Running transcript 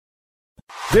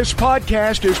This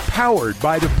podcast is powered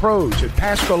by the pros at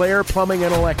Paschal Air Plumbing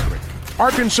and Electric.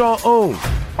 Arkansas owned.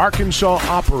 Arkansas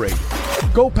operated.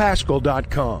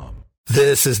 GoPaschal.com.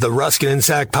 This is the Ruscin and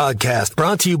Sack podcast,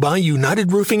 brought to you by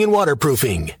United Roofing and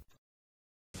Waterproofing.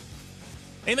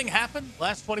 Anything happened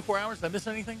last 24 hours? Did I miss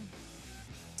anything?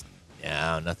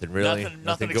 Yeah, nothing really.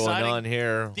 Nothing going exciting. on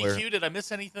here. DQ, did I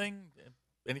miss anything?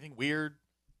 Anything weird?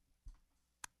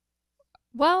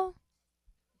 Well.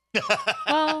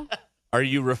 Are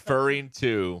you referring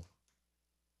to?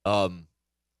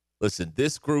 Listen,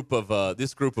 this group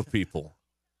of people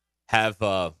have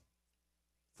for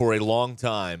a long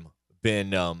time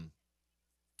been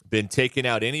taking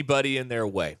out anybody in their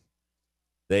way.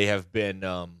 They have been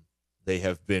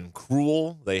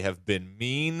cruel. They have been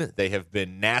mean. They have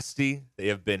been nasty. They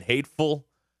have been hateful.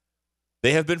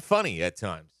 They have been funny at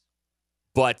times.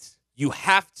 But you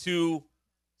have to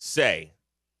say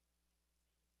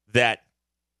that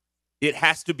it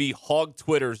has to be Hog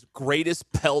Twitter's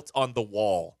greatest pelt on the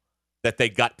wall that they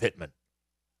got Pittman.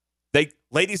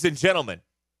 Ladies and gentlemen,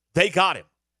 they got him.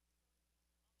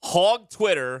 Hog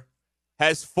Twitter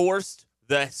has forced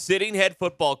the sitting head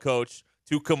football coach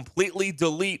to completely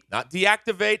delete, not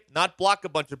deactivate, not block a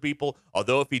bunch of people.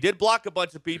 Although if he did block a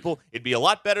bunch of people, it'd be a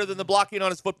lot better than the blocking on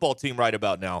his football team right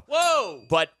about now. Whoa!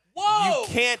 But you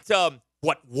can't.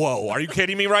 What? Whoa! Are you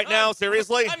kidding me right now?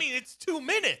 Seriously? I mean, it's 2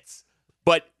 minutes.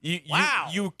 But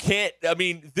you can't. I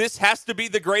mean, this has to be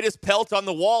the greatest pelt on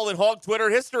the wall in Hog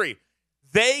Twitter history.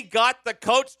 They got the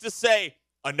coach to say,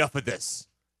 enough of this.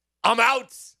 I'm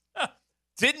out.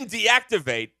 Didn't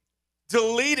deactivate.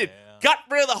 Deleted. Yeah. Got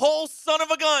rid of the whole son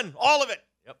of a gun. All of it.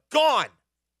 Yep. Gone.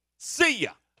 See ya.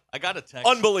 I got a text.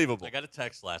 Unbelievable. I got a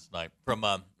text last night from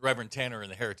Reverend Tanner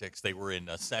and the Heretics. They were in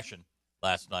session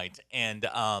last night, and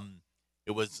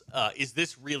it was, is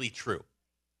this really true?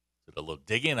 Did a little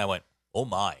digging, and I went, oh,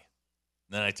 my.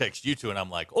 And then I text you two, and I'm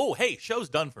like, oh, hey, show's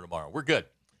done for tomorrow. We're good.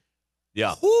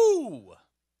 Yeah. Whoo!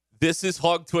 This is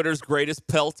Hog Twitter's greatest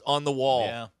pelt on the wall.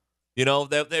 Yeah. You know,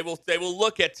 they will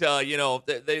look at,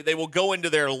 they will go into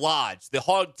their lodge, the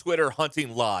Hog Twitter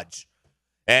hunting lodge,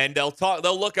 and they'll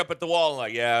look up at the wall and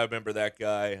like, yeah, I remember that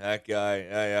guy,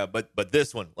 yeah. But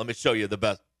this one, let me show you the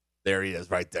best. There he is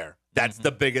right there. That's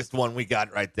the biggest one we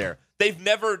got right there. They've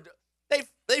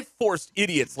forced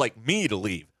idiots like me to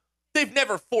leave. They've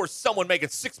never forced someone making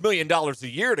 $6 million a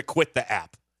year to quit the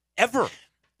app, ever.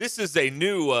 This is a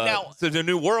new, it's a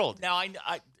new world. Now,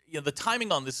 I the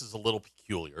timing on this is a little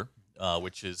peculiar,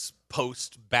 which is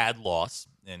post bad loss,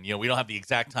 and we don't have the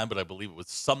exact time, but I believe it was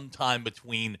sometime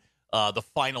between the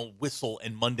final whistle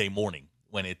and Monday morning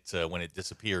when it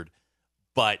disappeared.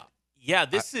 But yeah,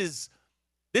 this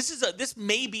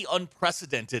may be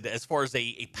unprecedented as far as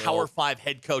a Power 5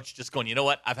 head coach just going, you know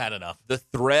what, I've had enough. The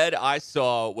thread I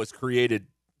saw was created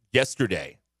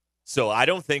yesterday. So I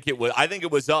don't think it was. I think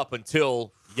it was up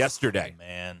until yesterday.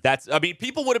 Man,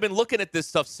 people would have been looking at this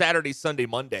stuff Saturday, Sunday,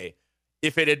 Monday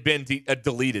if it had been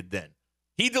deleted then.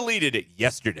 He deleted it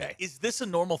yesterday. Is this a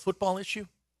normal football issue?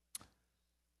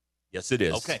 Yes, it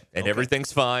is. Okay. And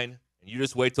everything's fine. And you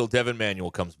just wait till Devin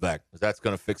Manuel comes back, because that's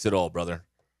going to fix it all, brother.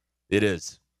 It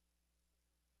is.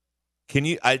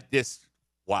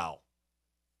 Wow.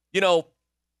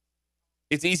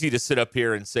 It's easy to sit up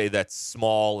here and say that's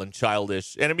small and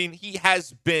childish. And, I mean, he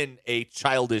has been a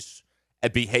childish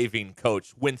behaving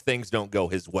coach when things don't go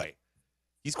his way.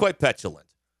 He's quite petulant.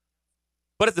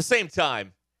 But at the same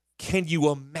time, can you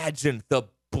imagine the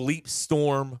bleep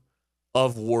storm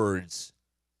of words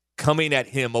coming at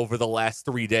him over the last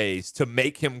 3 days to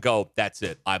make him go, that's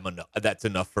it. That's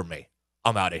enough for me.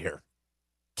 I'm out of here.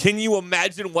 Can you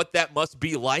imagine what that must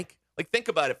be like? Like, think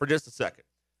about it for just a second.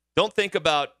 Don't think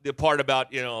about the part about,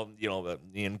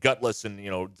 being gutless and,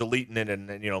 deleting it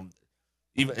and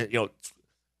even,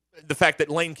 the fact that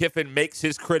Lane Kiffin makes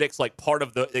his critics like part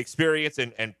of the experience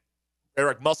and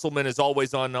Eric Musselman is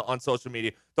always on social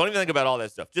media. Don't even think about all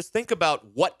that stuff. Just think about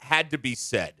what had to be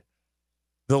said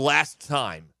the last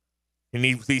time. And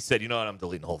he said, you know what, I'm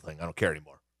deleting the whole thing. I don't care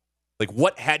anymore. Like,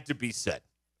 what had to be said?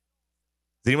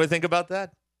 Does anyone think about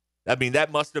that? I mean,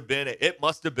 it must have been a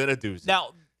doozy.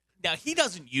 Now, he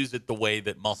doesn't use it the way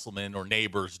that Musselman or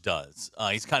Neighbors does.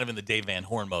 He's kind of in the Dave Van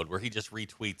Horn mode where he just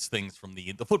retweets things from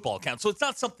the football account. So it's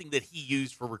not something that he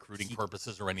used for recruiting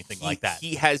purposes or anything like that.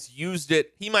 He has used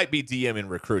it. He might be DMing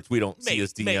recruits. We don't see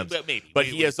his DMs. But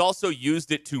he has also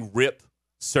used it to rip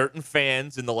certain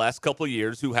fans in the last couple of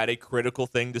years who had a critical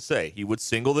thing to say. He would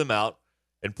single them out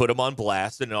and put them on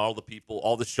blast, and all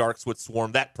the sharks would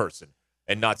swarm that person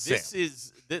and not Sam.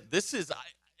 This is,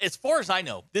 as far as I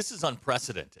know, this is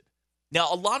unprecedented. Now,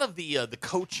 a lot of the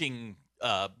coaching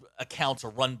accounts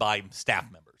are run by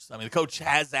staff members. I mean, the coach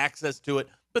has access to it,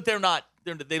 but they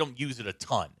don't use it a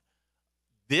ton.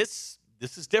 This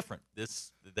is different.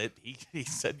 He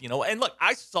said, and look,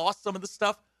 I saw some of the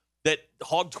stuff that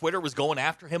Hog Twitter was going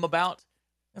after him about.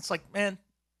 It's like, man,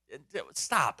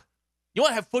 stop. You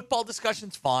want to have football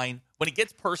discussions? Fine. When it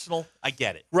gets personal, I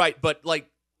get it. Right, but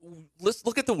let's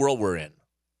look at the world we're in.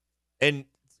 And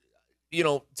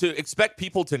to expect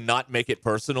people to not make it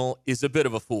personal is a bit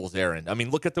of a fool's errand. I mean,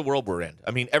 look at the world we're in.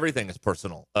 I mean, everything is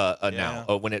personal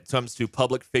now when it comes to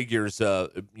public figures,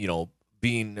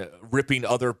 ripping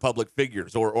other public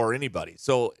figures or anybody.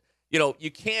 So,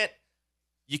 you can't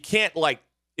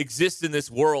exist in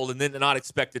this world and then not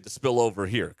expect it to spill over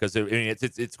here because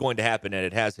it's going to happen and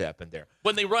it has happened there.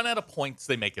 When they run out of points,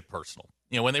 they make it personal.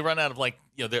 When they run out of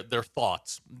their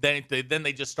thoughts, then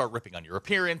they just start ripping on your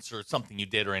appearance or something you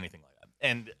did or anything like that.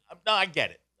 And no, I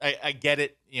get it. I get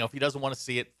it. If he doesn't want to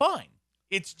see it, fine.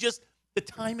 It's just the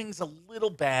timing's a little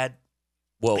bad.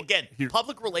 Well, again,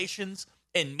 public relations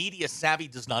and media savvy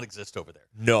does not exist over there.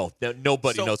 No,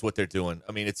 nobody knows what they're doing.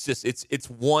 I mean, it's just it's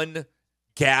one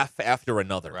gaffe after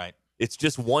another. Right. It's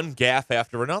just one gaffe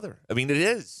after another. I mean, it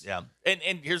is. Yeah. And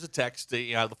here's a text,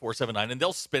 the 479, and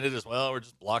they'll spin it as well. We're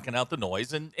just blocking out the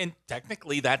noise, and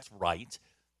technically that's right.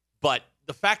 But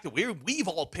the fact that we've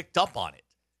all picked up on it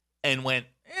and went,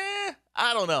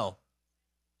 I don't know.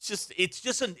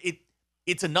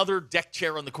 It's another deck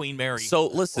chair on the Queen Mary. So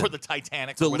listen, or the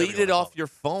Titanic. Delete it off your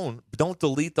phone. Don't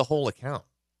delete the whole account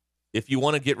if you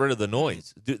want to get rid of the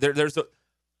noise.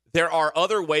 There are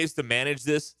other ways to manage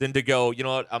this than to go, you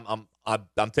know what,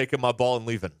 I'm taking my ball and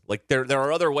leaving. Like there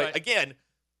are other ways. Right. Again,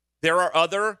 there are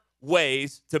other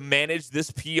ways to manage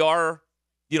this PR.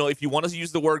 If you want to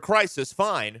use the word crisis,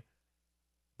 fine.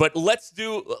 But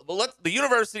the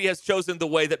university has chosen the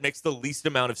way that makes the least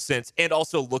amount of sense and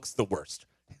also looks the worst.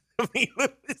 I mean,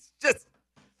 it's just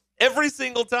every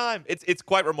single time. It's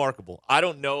quite remarkable. I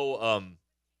don't know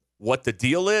what the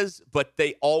deal is, but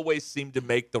they always seem to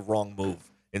make the wrong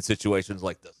move in situations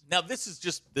like this. Now, this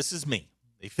is me,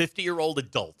 a 50-year-old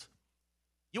adult.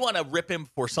 You want to rip him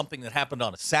for something that happened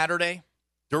on a Saturday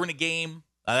during a game?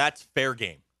 That's fair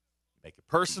game. You make it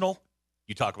personal.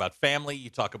 You talk about family. You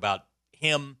talk about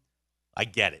him. I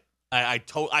get it.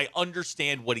 I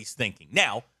understand what he's thinking.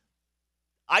 Now,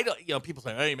 I don't. People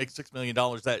say, "Hey, you make $6 million."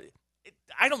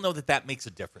 I don't know that makes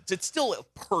a difference. It's still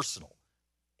personal,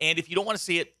 and if you don't want to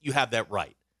see it, you have that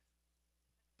right.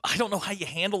 I don't know how you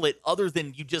handle it other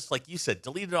than you just, like you said,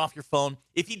 delete it off your phone.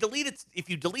 If you delete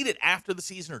it after the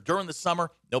season or during the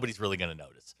summer, nobody's really going to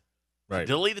notice. Right. If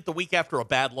you delete it the week after a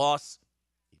bad loss,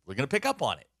 people are going to pick up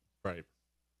on it. Right.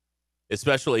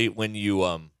 Especially when you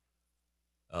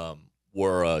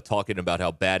were talking about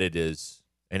how bad it is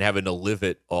and having to live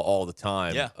it all the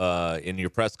time in your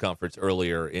press conference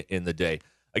earlier in the day.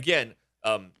 Again,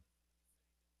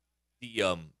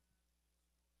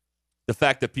 the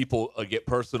fact that people get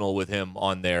personal with him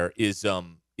on there is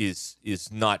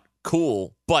not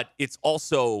cool, but it's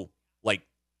also like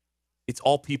it's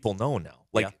all people know now.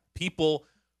 Like people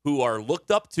who are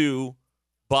looked up to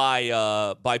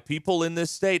by people in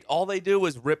this state, all they do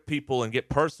is rip people and get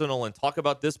personal and talk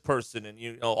about this person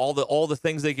and all the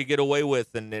things they could get away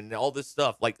with and all this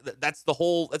stuff. Like that's the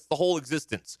whole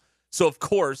existence. So of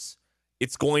course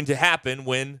it's going to happen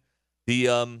when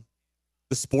the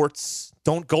sports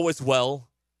don't go as well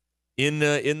in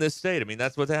this state. I mean,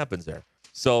 that's what happens there.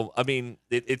 So, I mean,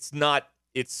 it's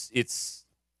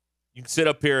you can sit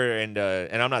up here and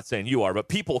I'm not saying you are, but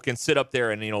people can sit up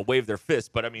there and wave their fists.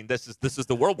 But I mean, this is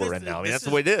the world we're in now. I mean, that's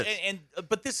the way it is.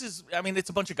 But this is, I mean, it's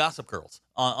a bunch of gossip girls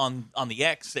on the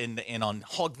X and on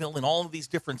Hogville and all of these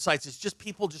different sites. It's just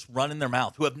people just running their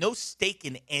mouth who have no stake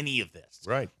in any of this.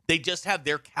 Right. They just have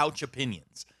their couch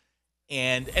opinions.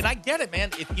 And I get it, man.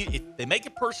 If they make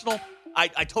it personal,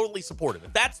 I totally support it.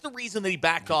 If that's the reason that he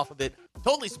backed off of it,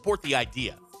 totally support the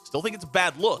idea. Still think it's a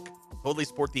bad look. Totally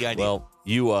support the idea. Well,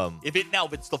 if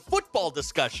it's the football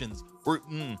discussions,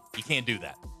 you can't do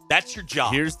that. That's your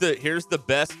job. Here's the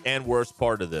best and worst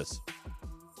part of this.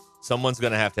 Someone's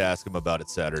going to have to ask him about it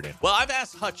Saturday. Well, I've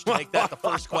asked Hutch to make that the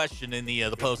first question in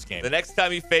the post game. The next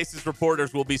time he faces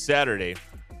reporters will be Saturday,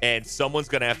 and someone's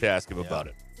going to have to ask him about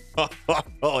it.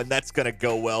 Oh, and that's going to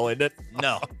go well, isn't it?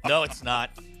 No, it's not.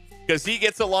 Because he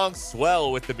gets along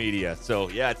swell with the media. So,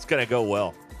 yeah, it's going to go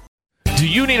well. Do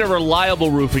you need a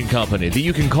reliable roofing company that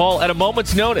you can call at a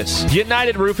moment's notice?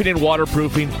 United Roofing and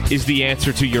Waterproofing is the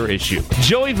answer to your issue.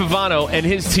 Joey Vivano and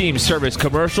his team service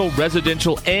commercial,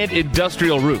 residential, and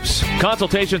industrial roofs.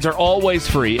 Consultations are always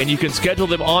free, and you can schedule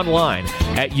them online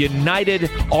at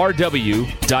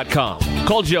unitedrw.com.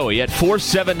 Call Joey at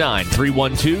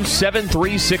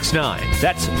 479-312-7369.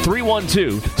 That's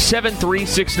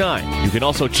 312-7369. You can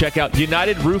also check out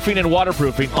United Roofing and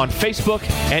Waterproofing on Facebook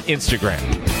and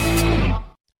Instagram.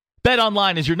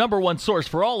 BetOnline is your number one source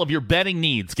for all of your betting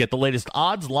needs. Get the latest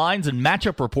odds, lines, and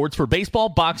matchup reports for baseball,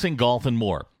 boxing, golf, and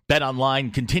more.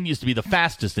 BetOnline continues to be the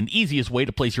fastest and easiest way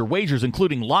to place your wagers,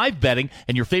 including live betting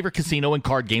and your favorite casino and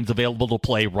card games available to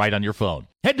play right on your phone.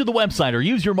 Head to the website or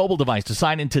use your mobile device to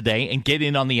sign in today and get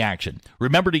in on the action.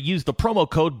 Remember to use the promo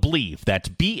code BLEAV, that's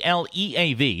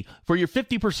BLEAV, for your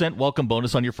 50% welcome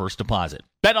bonus on your first deposit.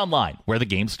 BetOnline, where the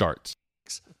game starts.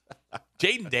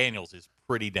 Jaden Daniels is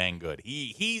pretty dang good.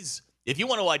 He's if you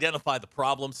want to identify the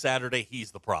problem Saturday,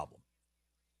 he's the problem.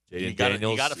 Jaden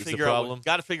Daniels, you got to figure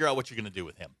out what you're going to do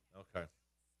with him. Okay.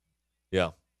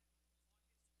 Yeah.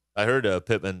 I heard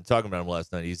Pittman talking about him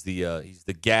last night. He's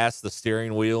the gas, the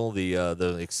steering wheel, the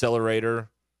accelerator,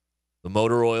 the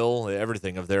motor oil,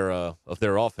 everything of their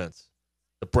offense.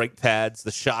 The brake pads,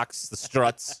 the shocks, the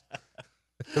struts,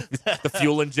 the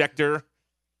fuel injector,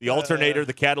 the alternator,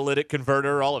 the catalytic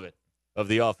converter, all of it of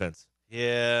the offense.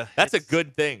 Yeah, that's a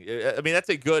good thing. I mean, that's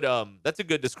a good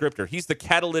descriptor. He's the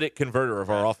catalytic converter of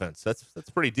our offense. That's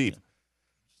pretty deep.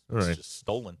 All right, just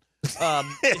stolen. Hey,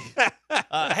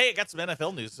 I got some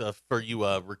NFL news for you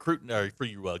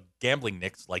gambling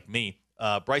nicks like me.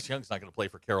 Bryce Young's not going to play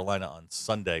for Carolina on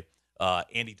Sunday.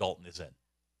 Andy Dalton is in.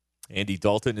 Andy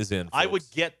Dalton is in. Folks. I would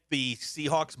get the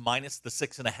Seahawks minus the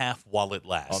 6.5 while it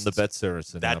lasts. On the Bet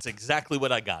Saracen. That's exactly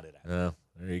what I got it at.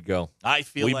 There you go. I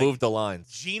feel we like moved the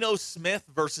lines. Geno Smith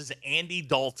versus Andy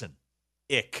Dalton.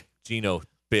 Ick. Geno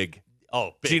big.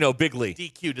 Oh, big. Geno Bigley.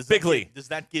 DQ. Does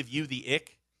that give you the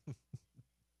ick?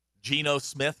 Geno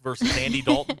Smith versus Andy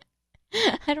Dalton?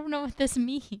 I don't know what this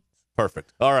means.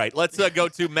 Perfect. All right, let's go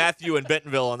to Matthew in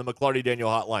Bentonville on the McClarty Daniel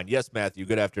hotline. Yes, Matthew.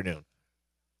 Good afternoon.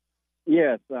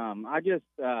 Yes, I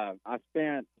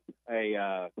spent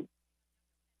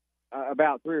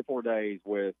about 3 or 4 days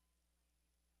with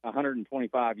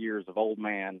 125 years of old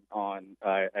man on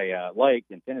a lake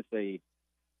in Tennessee,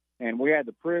 and we had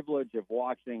the privilege of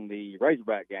watching the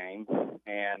Razorback game,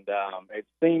 and it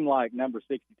seemed like number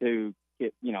 62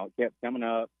 kept coming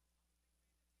up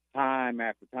time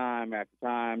after time after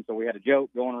time. So we had a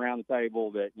joke going around the table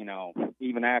that,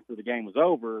 even after the game was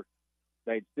over,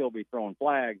 they'd still be throwing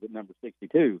flags at number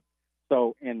 62.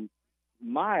 So in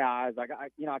my eyes, I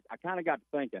kind of got to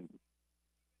thinking,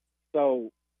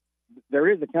 so there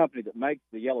is a company that makes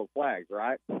the yellow flags,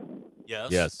 right?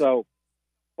 Yes. So as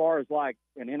far as like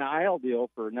an NIL deal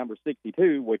for number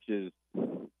 62, which is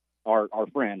our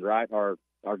friend, right? Our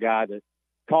guy that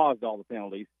caused all the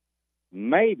penalties,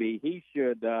 maybe he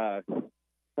should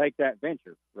take that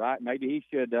venture, right? Maybe he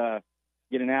should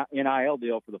get an NIL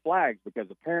deal for the flags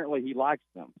because apparently he likes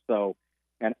them. So,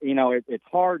 and it's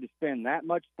hard to spend that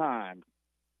much time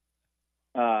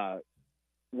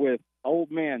with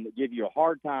old men that give you a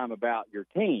hard time about your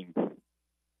team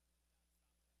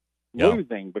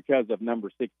losing because of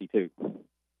number 62.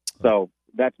 So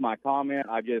that's my comment.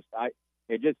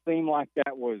 It just seemed like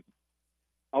that was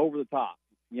over the top.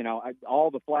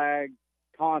 All the flags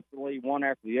constantly, one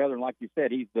after the other. And like you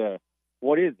said,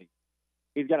 what is he?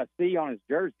 He's got a C on his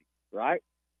jersey, right?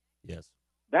 Yes.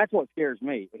 That's what scares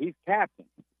me. He's captain.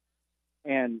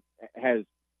 And has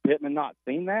Pittman not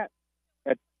seen that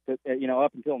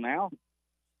up until now?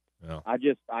 No. I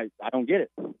don't get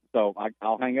it. So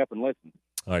I'll hang up and listen.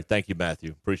 All right. Thank you,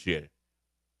 Matthew. Appreciate it.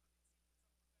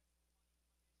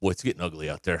 Boy, it's getting ugly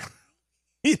out there.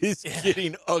 It is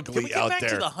getting ugly Can we get out back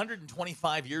there. to the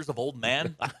 125 years of old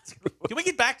man? Can we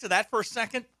get back to that for a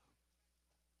second?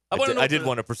 I did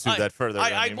want to pursue that further.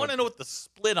 I want to know what the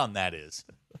split on that is.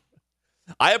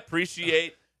 I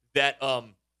appreciate that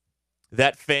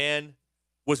that fan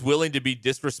was willing to be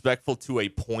disrespectful to a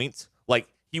point. Like,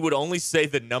 he would only say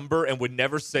the number and would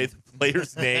never say the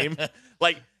player's name.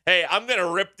 Like, hey, I'm going to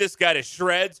rip this guy to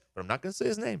shreds, but I'm not going to say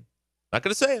his name. Not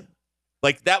going to say him.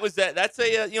 Like, that was that. That's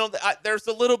there's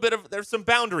a little bit of, there's some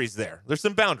boundaries there. There's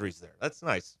some boundaries there. That's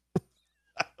nice.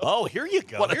 Oh, here you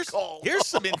go. What a call. Here's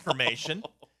some information.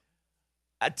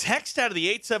 A text out of the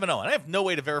 870, and I have no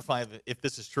way to verify if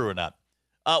this is true or not.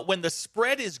 When the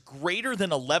spread is greater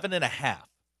than 11.5,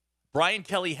 Brian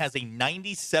Kelly has a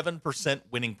 97%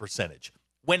 winning percentage.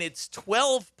 When it's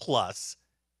 12 plus,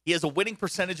 he has a winning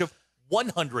percentage of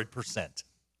 100%.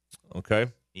 Okay.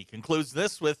 He concludes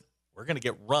this with, We're going to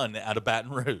get run out of Baton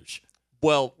Rouge.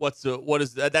 Well, what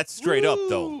is that? That's straight up,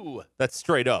 though. Ooh. That's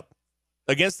straight up.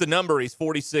 Against the number, he's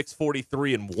 46,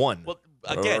 43, and 1. Well,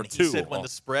 again, two. he said when the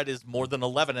spread is more than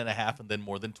 11.5 and then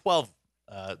more than 12,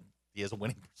 he has a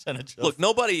winning percentage. Look,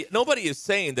 nobody is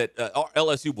saying that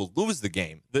LSU will lose the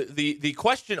game. The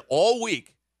question all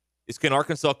week is, can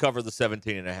Arkansas cover the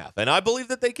 17.5? And I believe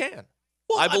that they can.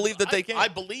 Well, I believe that they can. I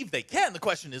believe they can. The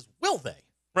question is, will they?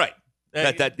 Right.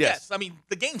 Yes. I mean,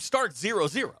 the game starts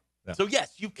 0-0. Yeah. So,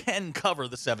 yes, you can cover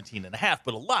the 17.5,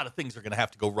 but a lot of things are going to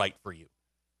have to go right for you.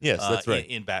 Yes, that's right.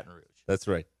 In Baton Rouge. That's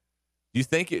right. Do you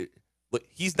think look,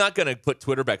 he's not going to put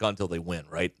Twitter back on until they win,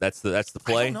 right? That's the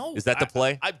play. I don't know. Is that the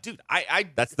play? Dude,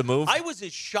 that's the move. I was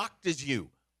as shocked as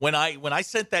you when I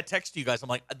sent that text to you guys. I'm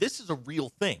like, this is a real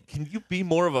thing. Can you be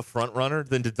more of a front runner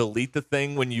than to delete the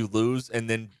thing when you lose? And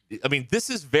then, I mean, this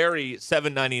is very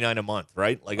 $7.99 a month,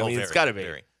 right? Like, Very, it's got to be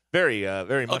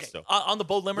very much so. On the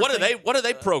Bo Limmer What thing, do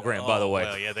they program, by the way?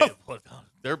 Well, yeah,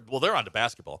 they're on to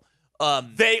basketball.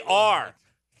 They are.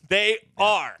 They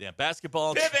are. Yeah,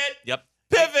 basketball. Pivot. Yep.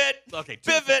 Pivot. Okay,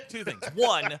 Pivot. Two things.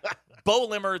 One, Bo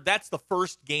Limmer, that's the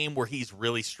first game where he's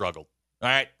really struggled. All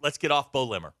right, let's get off Bo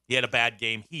Limmer. He had a bad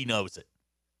game. He knows it.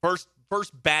 First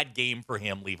bad game for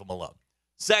him. Leave him alone.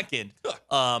 Second,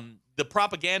 the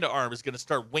propaganda arm is going to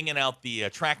start winging out the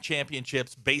track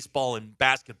championships, baseball and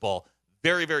basketball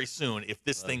very, very soon if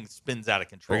this thing spins out of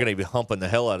control. They're going to be humping the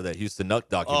hell out of that Houston Nuck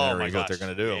documentary. Is what they're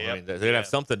going to do. Yep. I mean, they're going to have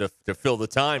something to fill the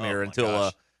time here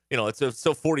until it's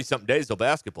still 40-something days till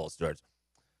basketball starts.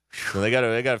 So they got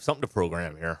to have something to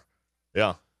program here.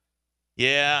 Yeah.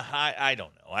 Yeah, I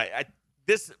don't know.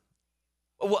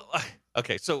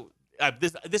 Okay, so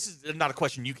this is not a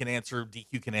question you can answer.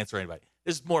 DQ can answer anybody.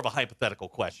 This is more of a hypothetical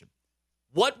question.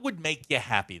 What would make you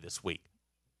happy this week?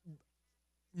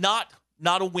 Not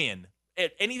a win.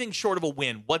 Anything short of a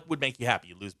win, what would make you happy?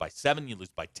 You lose by 7, you lose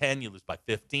by 10, you lose by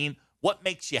 15. What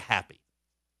makes you happy?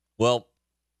 Well,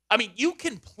 I mean, you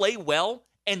can play well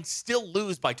and still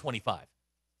lose by 25.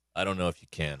 I don't know if you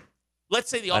can. Let's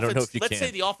say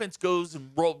the offense goes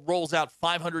and rolls out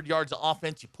 500 yards of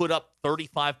offense. You put up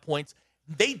 35 points.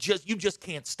 You just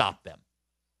can't stop them.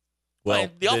 Well,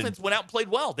 the offense went out and played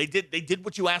well. They did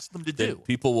what you asked them to do.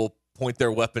 People will point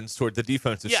their weapons toward the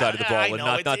defensive side of the ball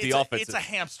and not the offensive. It's a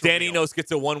hamster Dan wheel. Enos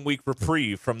gets a 1-week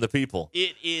repreve from the people.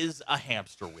 It is a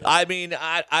hamster wheel. I mean,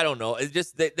 I don't know. It's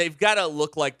just they've got to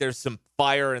look like there's some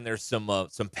fire and there's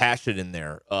some passion in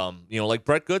there. Like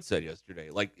Brett Good said yesterday.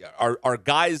 Like, are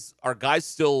guys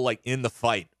still like in the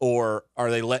fight, or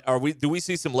do we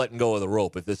see some letting go of the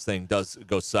rope if this thing does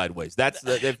go sideways?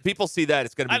 If people see that,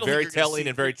 it's going to be very telling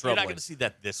and very troubling. You're not going to see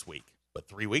that this week, but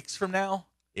 3 weeks from now.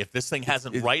 If this thing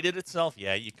hasn't righted itself,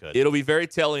 yeah, you could. It'll be very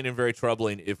telling and very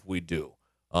troubling if we do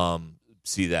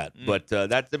see that. But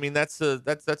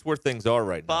that's where things are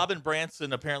right now. Bob and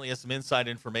Branson apparently has some inside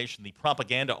information. The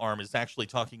propaganda arm is actually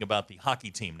talking about the hockey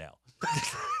team now.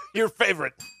 Your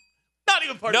favorite. Not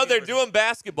even part of No, the they're original. doing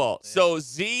basketball. Yeah. So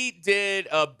Z did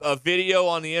a video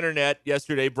on the internet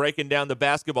yesterday breaking down the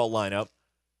basketball lineup.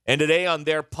 And today on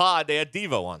their pod, they had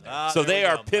Devo on there. So they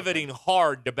are pivoting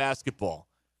hard to basketball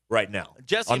right now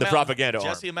on the propaganda arm.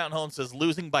 Jesse Mountain Home says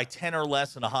losing by 10 or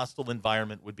less in a hostile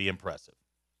environment would be impressive.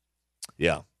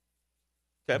 Yeah.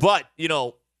 Okay. But,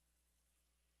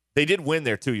 they did win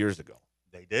there 2 years ago.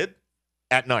 They did?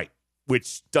 At night,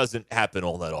 which doesn't happen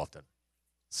all that often.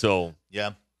 So,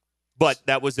 yeah. But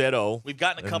that was Ed O. We've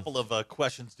gotten a couple of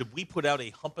questions. Did we put out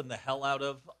a humping the hell out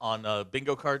of on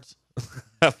bingo cards?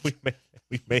 we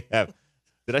may have.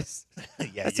 Did I?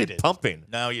 Yeah, I said did. Pumping.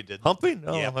 No, you didn't. Pumping?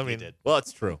 No, yeah, I mean, you did. Well,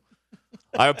 it's true.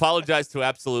 I apologize to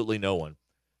absolutely no one.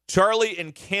 Charlie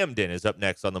in Camden is up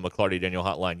next on the McClarty Daniel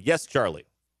Hotline. Yes, Charlie.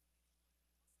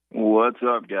 What's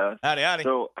up, guys? Howdy.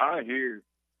 So I hear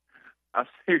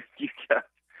you guys.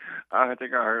 I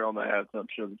think I heard on the halftime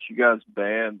show that you guys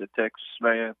banned the Texas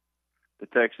fan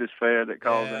that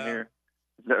calls in here.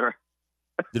 Is that right?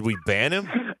 Did we ban him?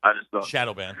 I just thought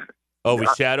shadow ban. Oh, we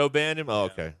shadow banned him? Oh,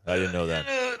 okay. I didn't know that.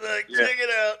 Check it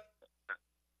out.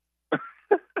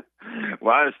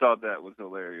 Well, I just thought that was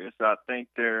hilarious. I think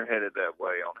they're headed that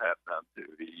way on halftime too.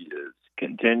 He is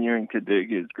continuing to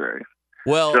dig his grave.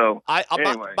 Well, so,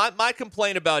 anyway. my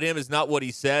complaint about him is not what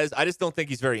he says. I just don't think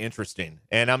he's very interesting.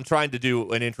 And I'm trying to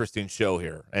do an interesting show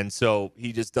here. And so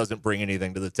he just doesn't bring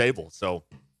anything to the table. So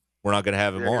we're not going to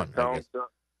have him on.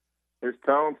 His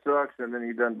tone sucks, and then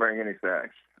he doesn't bring any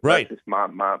facts. Right. That's just my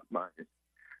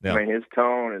yeah. I mean, his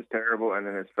tone is terrible, and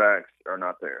then his facts are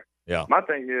not there. Yeah. My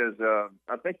thing is,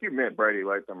 I think you meant Brady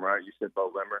Latham, right? You said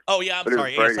Bo Limmer. Oh, yeah, I'm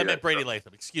sorry. Yes, I meant Brady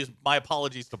Latham. Excuse me. My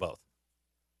apologies to both.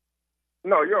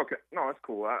 No, you're okay. No, it's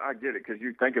cool. I get it because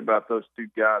you think about those two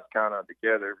guys kind of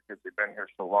together because they've been here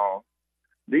so long.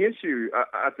 The issue,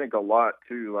 I think a lot,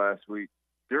 too, last week,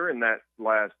 during that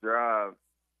last drive,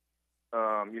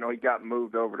 he got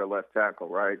moved over to left tackle,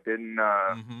 right? Didn't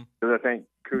because I think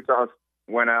Kutas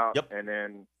went out and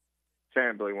then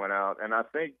Chambly went out. And I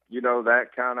think, that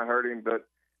kind of hurt him. But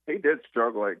he did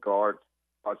struggle at guard,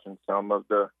 watching some of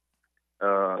the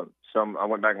I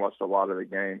went back and watched a lot of the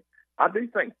game. I do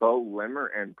think Bo Limmer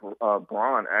and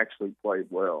Braun actually played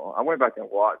well. I went back and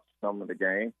watched some of the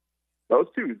game. Those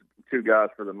two guys,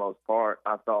 for the most part,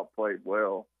 I thought played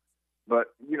well. But,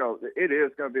 it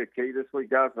is going to be a key this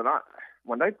week, guys. But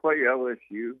when they play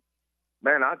LSU,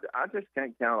 man, I just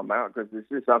can't count them out because it's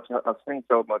just I've seen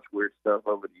so much weird stuff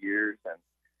over the years.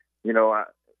 And,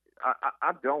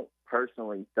 I don't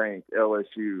personally think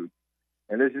LSU,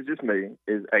 and this is just me,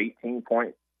 is 18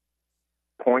 points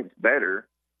better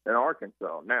than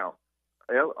Arkansas. Now,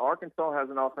 Arkansas has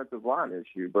an offensive line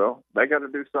issue, bro. They got to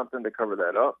do something to cover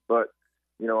that up, but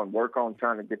and work on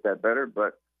trying to get that better.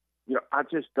 But I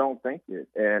just don't think it.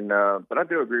 And but I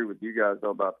do agree with you guys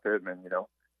though about Pittman.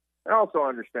 I also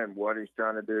understand what he's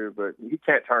trying to do, but he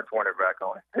can't turn 20 back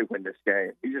on if they win this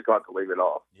game. He just got to leave it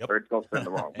off, or it's going to send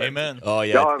the wrong message. Amen. Oh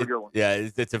yeah,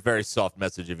 it's a very soft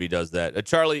message if he does that.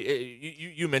 Charlie,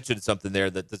 you mentioned something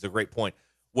there that's a great point.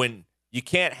 When you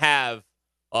can't have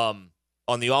on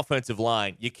the offensive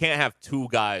line, you can't have two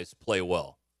guys play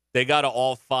well. They got to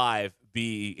all five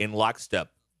be in lockstep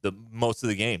the most of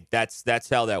the game. That's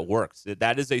how that works.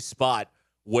 That is a spot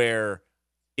where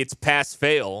it's pass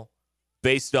fail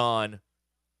based on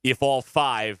if all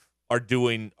five are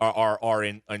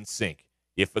in sync.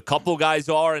 If a couple guys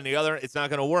are and the other, it's not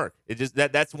going to work. It just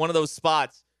that's one of those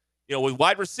spots. With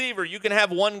wide receiver, you can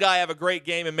have one guy have a great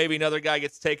game and maybe another guy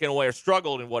gets taken away or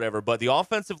struggled and whatever. But the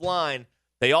offensive line,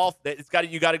 you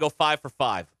got to go 5 for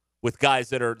 5 with guys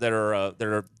that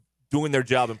are doing their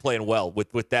job and playing well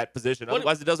with that position.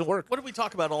 Otherwise, it doesn't work. What did we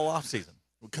talk about all offseason?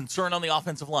 Concern on the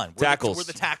offensive line. Tackles. Were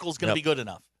the tackles going to be good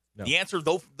enough? No. The answer,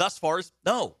 thus far, is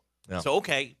no. So,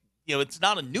 okay, it's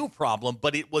not a new problem,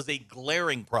 but it was a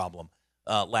glaring problem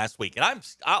last week. And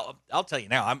I'll tell you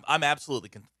now, I'm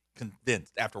absolutely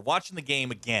convinced after watching the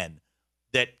game again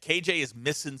that KJ is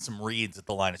missing some reads at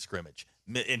the line of scrimmage,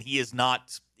 and he is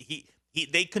not.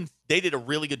 They did a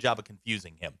really good job of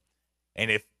confusing him, and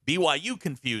if BYU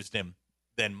confused him,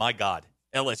 then my God,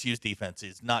 LSU's defense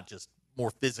is not just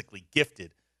more physically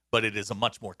gifted, but it is a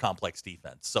much more complex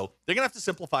defense. So they're gonna have to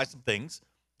simplify some things,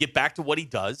 get back to what he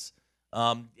does.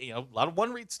 A lot of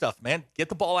one-read stuff, man. Get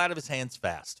the ball out of his hands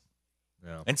fast,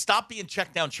 and stop being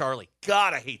checked down, Charlie.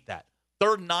 God, I hate that.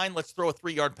 3rd and 9, let's throw a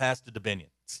 3-yard pass to DeBinion.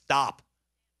 Stop.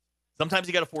 Sometimes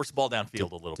you got to force the ball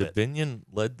downfield a little bit. DeBinion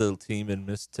led the team in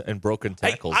missed and broken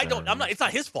tackles. Hey, it's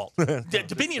not his fault.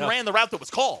 DeBinion ran the route that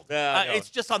was called. It's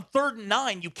just on 3rd and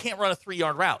 9, you can't run a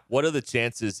 3-yard route. What are the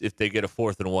chances if they get a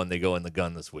 4th and 1, they go in the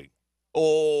gun this week?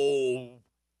 Oh,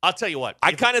 I'll tell you what.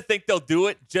 I kind of think they'll do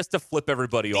it just to flip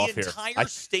everybody off here. The entire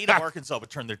state of Arkansas would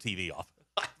turn their TV off.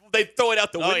 They'd throw it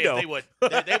out the window. Yeah, they would.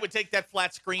 They would take that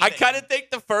flat screen. I kind of think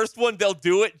the first one, they'll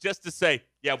do it just to say,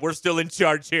 yeah, we're still in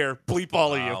charge here. Bleep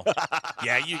all of you.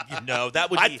 Yeah, that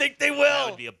would be. I think they will.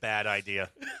 That would be a bad idea.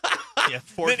 Yeah,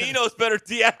 then Enos better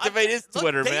deactivate his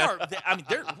Twitter, man.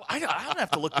 I don't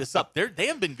have to look this up. They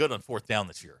haven't been good on 4th down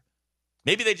this year.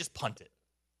 Maybe they just punt it.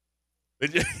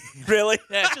 Really?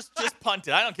 Yeah, just punt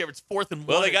it. I don't care if it's 4th and 1.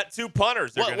 Well, they got 2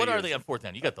 punters. What are they on 4th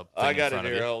down? You got the. I got it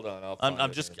here. Hold on.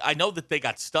 I know that they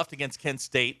got stuffed against Kent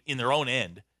State in their own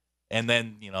end, and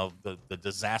then the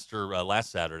disaster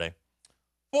last Saturday.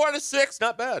 4 out of 6,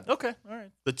 not bad. Okay, all right.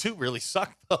 The 2 really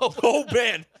sucked though. Oh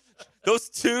man, those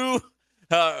 2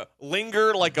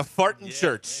 linger like a fart in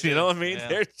church. You know what I mean? Yeah.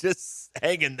 They're just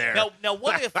hanging there. Now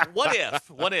what if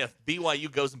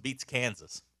BYU goes and beats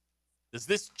Kansas? Does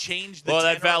this change the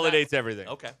that validates everything.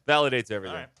 Okay. Validates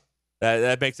everything. All right.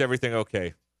 That makes everything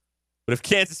okay. But if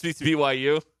Kansas beats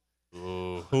BYU,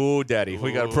 ooh, daddy,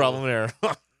 we got a problem there.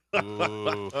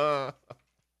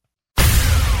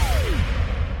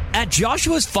 At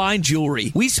Joshua's Fine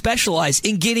Jewelry, we specialize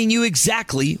in getting you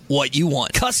exactly what you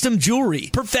want. Custom jewelry,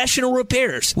 professional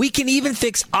repairs. We can even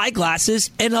fix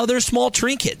eyeglasses and other small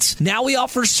trinkets. Now we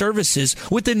offer services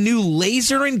with a new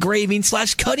laser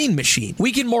engraving/cutting machine.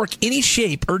 We can mark any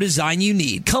shape or design you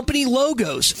need. Company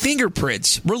logos,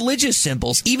 fingerprints, religious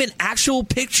symbols, even actual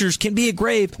pictures can be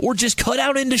engraved or just cut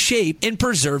out into shape and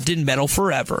preserved in metal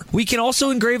forever. We can also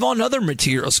engrave on other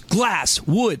materials, glass,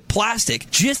 wood, plastic.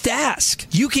 Just ask.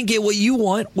 You can can get what you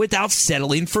want without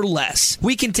settling for less.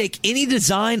 We can take any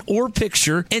design or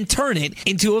picture and turn it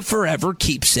into a forever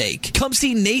keepsake. Come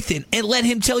see Nathan and let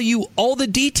him tell you all the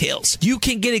details. You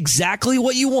can get exactly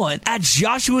what you want at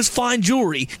Joshua's Fine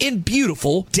Jewelry in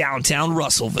beautiful downtown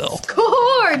Russellville.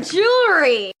 Core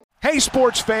jewelry. Hey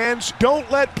sports fans,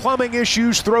 don't let plumbing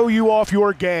issues throw you off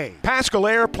your game. Paschal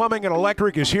Air Plumbing and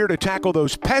Electric is here to tackle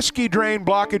those pesky drain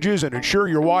blockages and ensure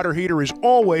your water heater is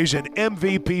always in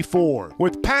MVP form.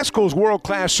 With Paschal's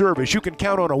world-class service, you can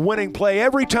count on a winning play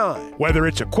every time. Whether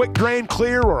it's a quick drain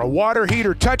clear or a water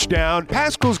heater touchdown,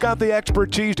 Paschal's got the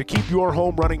expertise to keep your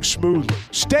home running smoothly.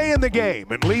 Stay in the game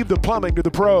and leave the plumbing to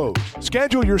the pros.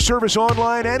 Schedule your service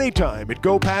online anytime at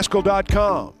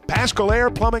gopaschal.com. Paschal Air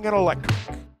Plumbing and Electric.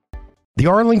 The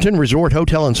Arlington Resort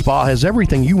Hotel and Spa has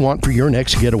everything you want for your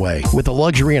next getaway. With the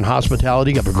luxury and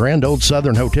hospitality of a grand old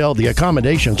southern hotel, the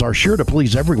accommodations are sure to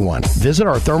please everyone. Visit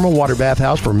our thermal water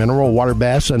bathhouse for mineral water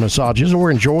baths and massages, or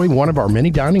enjoy one of our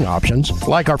many dining options,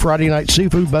 like our Friday night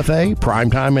seafood buffet,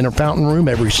 primetime in a fountain room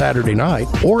every Saturday night,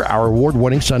 or our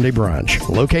award-winning Sunday brunch.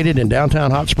 Located in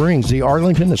downtown Hot Springs, the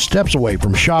Arlington is steps away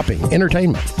from shopping,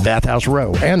 entertainment, Bathhouse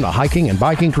Row, and the hiking and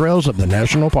biking trails of the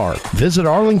National Park. Visit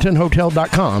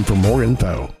arlingtonhotel.com for more info.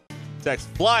 Text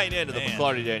flying into the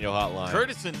McClarty Daniel hotline.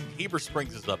 Curtis in Heber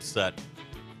Springs is upset.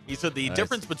 He said the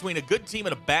difference between a good team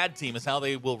and a bad team is how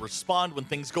they will respond when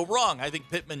things go wrong. I think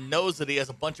Pittman knows that he has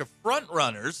a bunch of front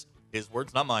runners, his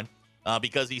words, not mine,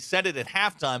 because he said it at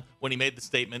halftime when he made the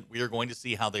statement, we are going to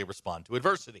see how they respond to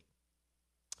adversity.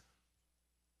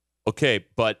 Okay,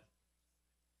 but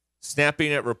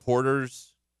snapping at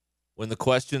reporters when the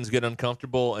questions get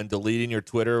uncomfortable and deleting your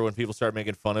Twitter when people start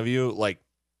making fun of you, like,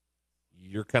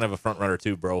 you're kind of a front runner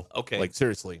too, bro. Okay. Like,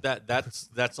 seriously.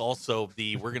 That's also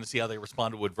we're going to see how they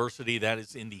respond to adversity. That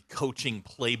is in the coaching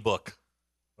playbook.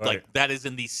 Right. Like, that is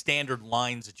in the standard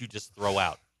lines that you just throw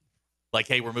out. Like,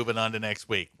 hey, we're moving on to next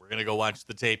week. We're going to go watch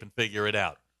the tape and figure it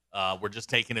out. We're just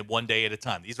taking it one day at a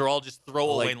time. These are all just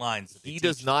throwaway lines. He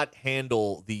does not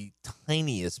handle the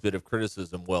tiniest bit of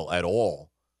criticism well at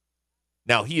all.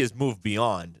 Now, he has moved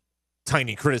beyond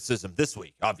tiny criticism this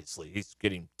week. Obviously, he's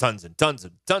getting tons and tons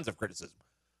and tons of criticism.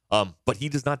 But he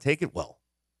does not take it well.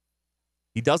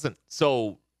 He doesn't.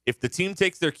 So if the team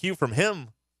takes their cue from him,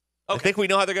 I think we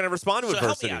know how they're going to respond to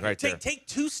adversity right there. Take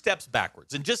two steps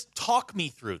backwards and just talk me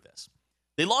through this.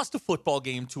 They lost a football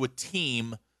game to a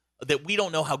team that we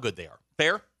don't know how good they are.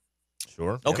 Fair?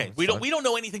 Sure. Okay. Yeah, we don't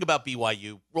know anything about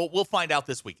BYU. We'll find out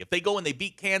this week. If they go and they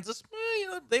beat Kansas,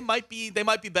 they might be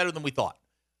better than we thought.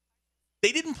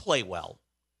 They didn't play well.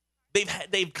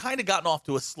 They've kind of gotten off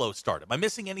to a slow start. Am I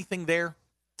missing anything there?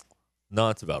 No,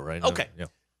 that's about right. Okay. Yeah.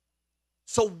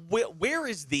 So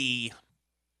where's the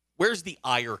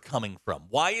ire coming from?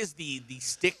 Why is the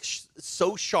stick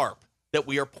so sharp that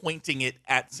we are pointing it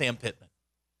at Sam Pittman?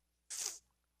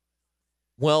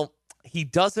 Well, he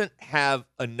doesn't have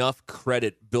enough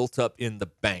credit built up in the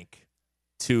bank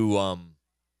to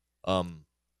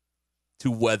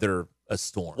weather a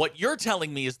storm. What you're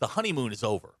telling me is the honeymoon is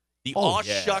over. The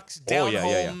shucks down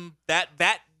home, that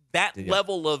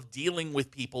level of dealing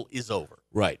with people is over.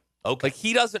 Right. Okay. Like,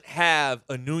 he doesn't have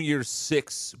a New Year's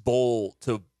Six bowl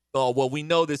to, we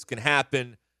know this can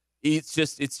happen. It's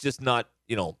just not,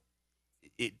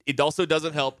 it also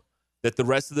doesn't help that the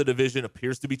rest of the division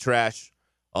appears to be trash.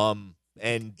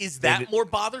 And is that more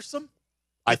bothersome?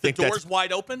 I think the door's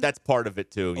wide open? That's part of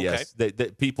it too. Okay. Yes.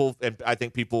 That people, and I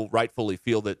think people rightfully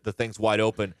feel that the thing's wide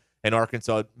open and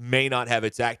Arkansas may not have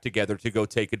its act together to go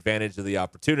take advantage of the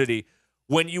opportunity,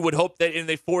 when you would hope that in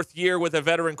the fourth year with a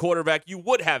veteran quarterback, you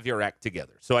would have your act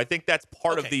together. So I think that's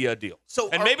part of the deal.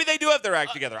 And maybe they do have their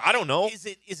act together. I don't know. Is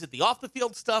it the off the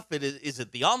field stuff? Is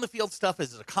it the on the field stuff?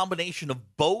 Is it a combination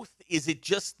of both? Is it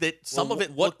just that some of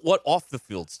it? What off the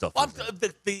field stuff?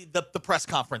 The press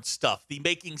conference stuff, the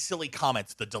making silly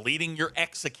comments, the deleting your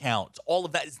ex account, all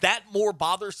of that. Is that more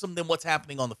bothersome than what's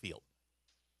happening on the field?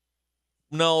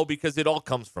 No, because it all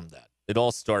comes from that. It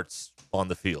all starts on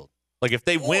the field. Like, if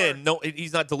they win, no,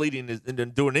 he's not deleting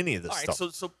and doing any of this stuff. All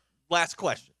right, so last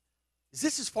question. Is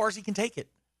this as far as he can take it?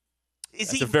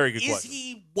 That's a very good question. Is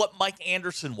he what Mike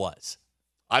Anderson was?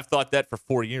 I've thought that for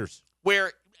 4 years.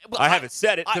 I haven't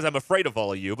said it because I'm afraid of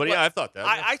all of you, but yeah, I've thought that.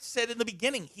 I said in the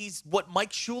beginning, he's what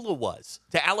Mike Shula was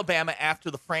to Alabama after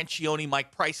the Francione,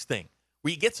 Mike Price thing,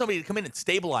 where you get somebody to come in and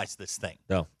stabilize this thing.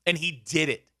 No. And he did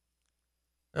it.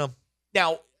 No.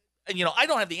 Now, I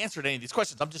don't have the answer to any of these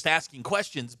questions. I'm just asking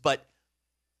questions, but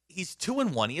he's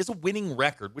 2-1. He has a winning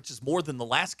record, which is more than the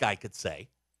last guy could say.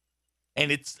 And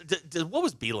it's what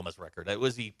was Bielema's record?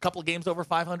 Was he a couple of games over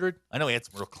 500? I know he had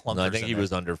some real clunkers. No, I think he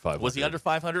was under 500. Was he under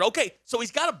 500? Okay, so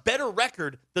he's got a better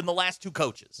record than the last 2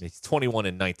 coaches. He's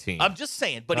 21-19. I'm just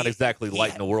saying, but not exactly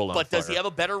lighting the world on fire. But does he have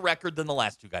a better record than the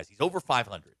last 2 guys? He's over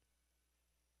 500.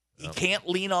 He can't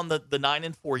lean on the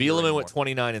 9-4. Bielema went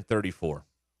 29-34.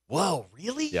 Whoa,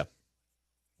 really? Yeah.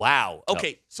 Wow.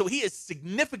 Okay, so he is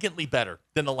significantly better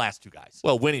than the last 2 guys.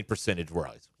 Well, winning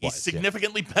percentage-wise. He's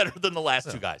significantly better than the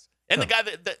last 2 guys. And the guy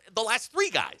the last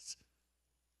 3 guys,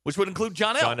 which would include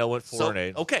John L. John L went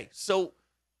 4-8. Okay, so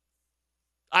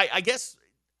I guess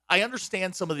I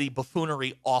understand some of the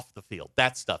buffoonery off the field,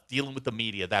 that stuff, dealing with the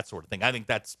media, that sort of thing. I think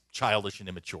that's childish and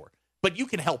immature. But you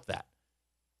can help that.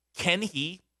 Can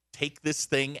he take this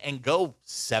thing and go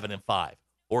 7-5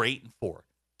 or 8-4?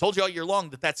 Told you all year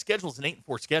long that schedule is an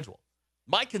 8-4 schedule.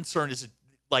 My concern is,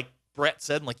 like Brett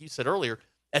said, and like you said earlier,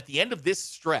 at the end of this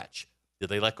stretch, did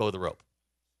they let go of the rope?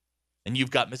 And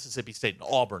you've got Mississippi State and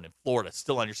Auburn and Florida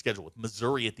still on your schedule with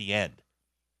Missouri at the end.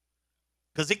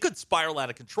 Because it could spiral out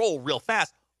of control real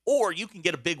fast, or you can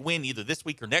get a big win either this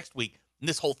week or next week, and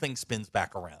this whole thing spins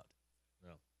back around.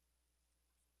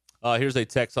 Here's a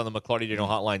text on the McClarty Daniel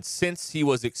hotline. Since he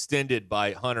was extended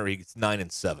by Hunter, he's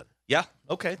 9-7. Yeah,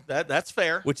 okay, that's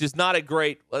fair. Which is not a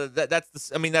great. That's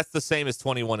the same as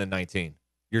 21-19.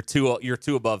 You're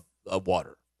two above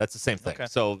water. That's the same thing. Okay.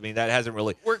 So I mean that hasn't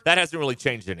really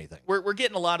changed anything. We're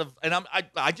getting a lot of, and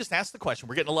I just asked the question.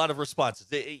 We're getting a lot of responses.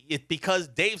 Because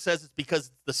Dave says it's because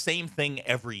it's the same thing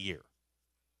every year.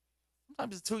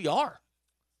 Sometimes it's who you are.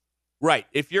 Right.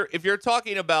 If you're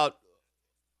talking about,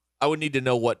 I would need to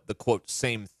know what the quote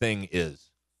same thing is.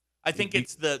 I think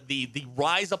it's the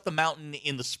rise up the mountain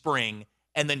in the spring,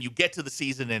 and then you get to the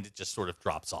season and it just sort of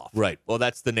drops off. Right. Well,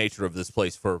 that's the nature of this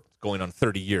place for going on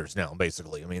 30 years now,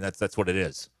 basically. I mean, that's what it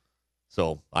is.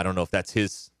 So I don't know if that's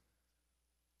his.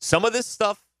 Some of this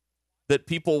stuff that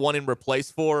people want him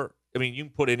replaced for. I mean, you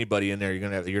can put anybody in there. You're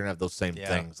gonna have those same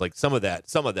things. Like some of that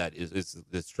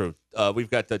is true. We've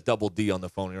got the Double D on the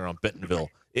phone here on Bentonville,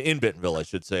 in Bentonville, I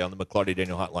should say, on the McClarty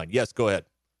Daniel hotline. Yes, go ahead.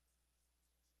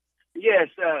 Yes,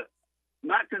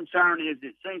 my concern is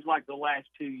it seems like the last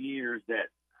 2 years that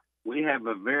we have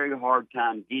a very hard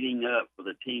time getting up for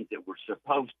the teams that we're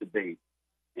supposed to be.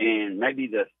 And maybe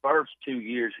the first 2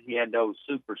 years he had those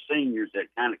super seniors that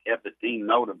kind of kept the team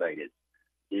motivated.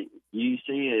 You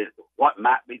see what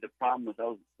might be the problem with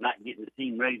those not getting the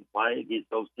team ready to play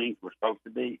against those teams we're supposed to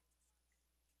be?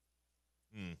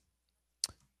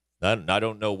 I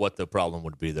don't know what the problem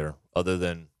would be there other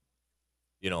than,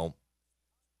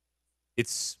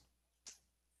 it's,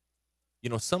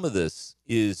 some of this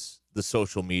is the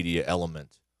social media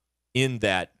element in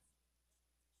that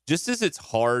just as it's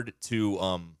hard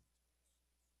to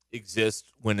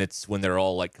exist when they're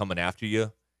all like coming after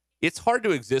you, it's hard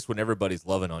to exist when everybody's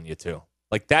loving on you too.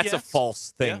 Like that's a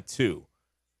false thing too.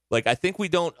 Like I think we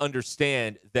don't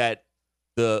understand that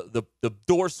the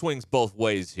door swings both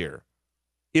ways here.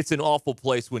 It's an awful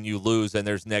place when you lose and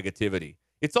there's negativity.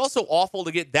 It's also awful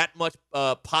to get that much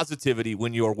positivity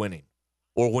when you're winning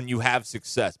or when you have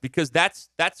success because that's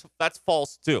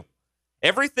false too.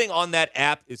 Everything on that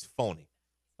app is phony.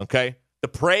 Okay? The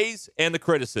praise and the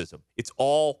criticism, it's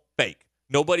all fake.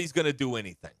 Nobody's going to do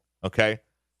anything. Okay?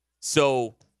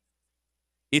 So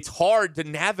it's hard to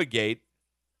navigate.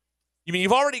 I mean,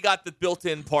 you've already got the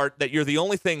built-in part that you're the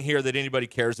only thing here that anybody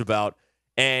cares about.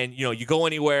 And, you go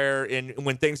anywhere, and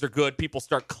when things are good, people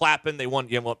start clapping. They want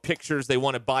pictures. They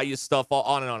want to buy you stuff,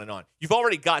 on and on and on. You've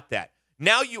already got that.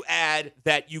 Now you add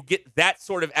that you get that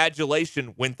sort of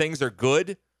adulation when things are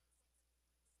good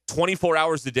 24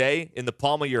 hours a day in the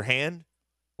palm of your hand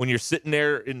when you're sitting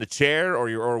there in the chair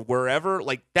or wherever.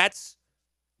 Like, that'll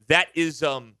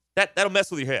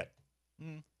mess with your head.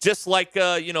 Just like,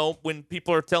 when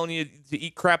people are telling you to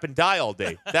eat crap and die all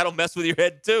day. That'll mess with your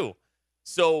head, too.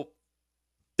 So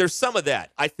there's some of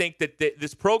that. I think that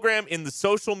this program in the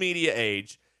social media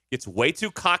age gets way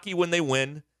too cocky when they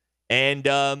win, and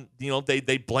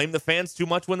they blame the fans too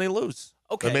much when they lose.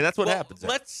 Okay, I mean that's what happens.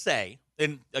 Let's say,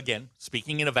 and again,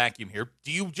 speaking in a vacuum here,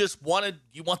 do you just want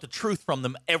the truth from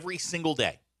them every single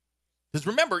day? Because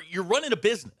remember, you're running a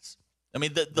business. I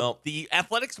mean, the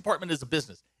athletics department is a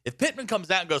business. If Pittman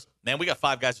comes out and goes, man, we got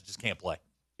 5 guys that just can't play,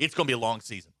 it's going to be a long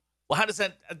season. Well, how does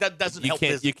that doesn't help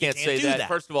business? You can't say that.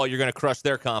 First of all, you're going to crush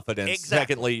their confidence. Exactly.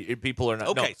 Secondly, people are not.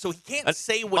 Okay, no. so he can't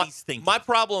say what he's thinking. My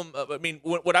problem,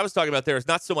 what I was talking about there is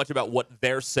not so much about what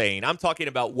they're saying. I'm talking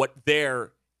about what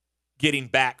they're getting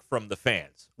back from the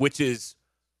fans, which is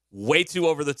way too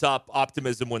over-the-top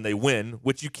optimism when they win,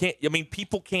 which you can't. I mean,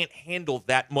 people can't handle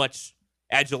that much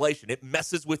adulation. It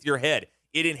messes with your head.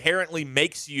 It inherently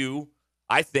makes you,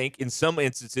 I think in some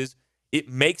instances, it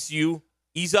makes you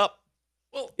ease up.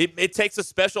 Well, it takes a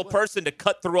special person to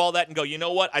cut through all that and go, you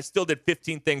know what? I still did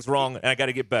 15 things wrong, and I got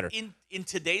to get better. In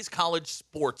today's college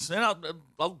sports, and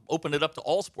I'll open it up to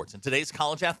all sports. In today's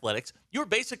college athletics, you're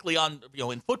basically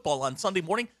in football on Sunday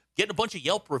morning getting a bunch of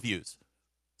Yelp reviews.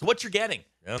 It's what you're getting.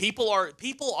 Yep. People are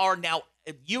now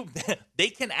they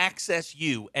can access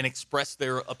you and express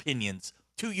their opinions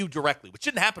to you directly, which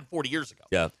didn't happen 40 years ago.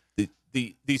 Yeah.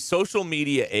 The social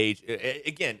media age,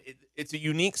 again, it's a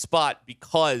unique spot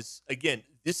because, again,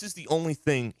 this is the only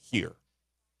thing here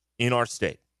in our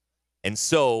state. And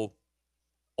so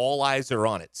all eyes are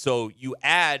on it. So you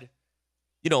add,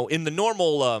 in the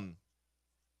normal,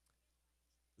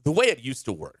 the way it used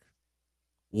to work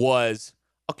was,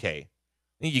 okay,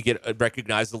 you get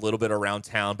recognized a little bit around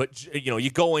town, but,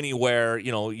 you go anywhere,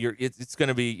 it's going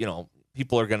to be,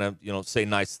 people are going to, say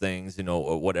nice things,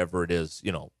 or whatever it is,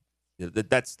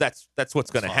 That's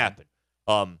what's going to happen.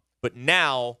 But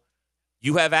now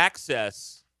you have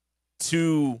access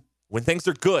to when things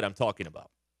are good, I'm talking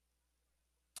about.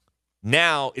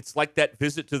 Now it's like that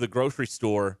visit to the grocery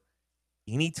store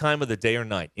any time of the day or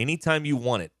night, anytime you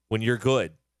want it, when you're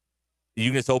good. You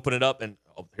can just open it up and,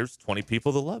 here's 20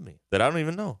 people that love me that I don't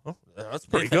even know. Oh, that's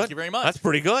pretty good. Thank you very much. That's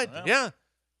pretty good. Wow. Yeah.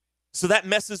 So that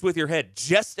messes with your head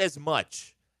just as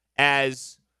much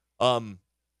as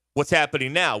what's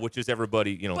happening now, which is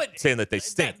everybody, saying that they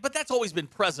stink. But that's always been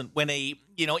present when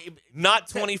not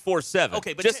 24/7.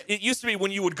 Okay, but it used to be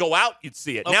when you would go out, you'd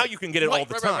see it. Okay. Now you can get it all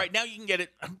the time. Right. Now you can get it.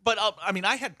 But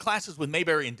I had classes with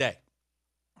Mayberry and Day.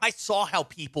 I saw how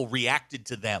people reacted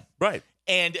to them. Right.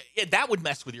 And that would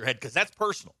mess with your head because that's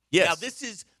personal. Yes. Now this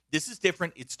is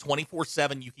different. It's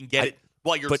 24/7. You can get it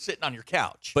while you're sitting on your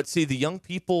couch. But see, the young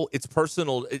people, it's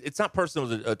personal. It's not personal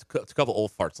to a couple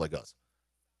old farts like us.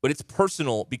 But it's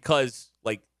personal because,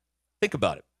 think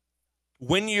about it.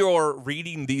 When you're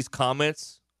reading these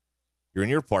comments, you're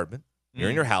in your apartment, you're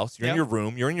in your house, you're in your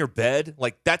room, you're in your bed.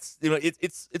 That's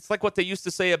it's like what they used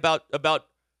to say about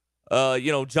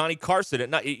Johnny Carson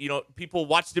at night. People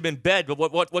watched him in bed, but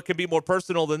what can be more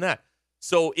personal than that?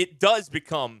 So it does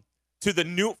become to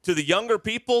the younger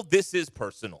people. This is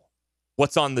personal.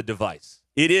 What's on the device?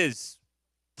 It is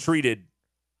treated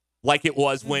like it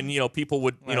was when, people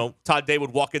would, Todd Day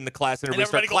would walk in the class and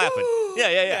everybody start clapping.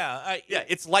 Yeah.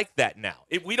 It's like that now.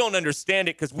 We don't understand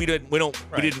it because we didn't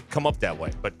come up that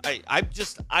way. But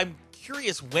I'm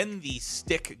curious when the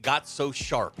stick got so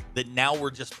sharp that now we're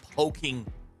just poking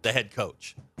the head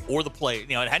coach or the player.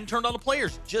 It hadn't turned on the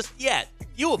players just yet.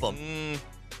 Few of them.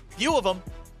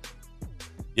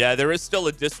 Yeah, there is still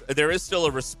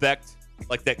a respect.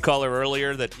 Like that caller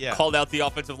earlier that called out the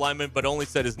offensive lineman, but only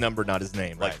said his number, not his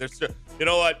name. Right. There's, you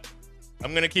know what?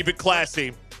 I'm going to keep it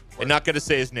classy and not going to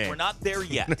say his name. We're not there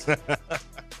yet.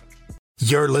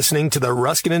 You're listening to the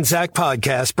Ruscin and Zach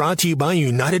podcast brought to you by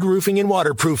United Roofing and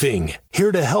Waterproofing.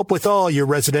 Here to help with all your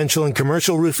residential and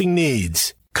commercial roofing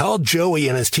needs. Call Joey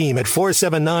and his team at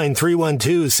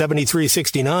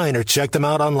 479-312-7369 or check them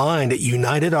out online at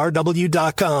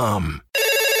unitedrw.com.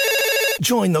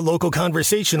 Join the local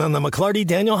conversation on the McClarty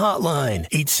Daniel hotline,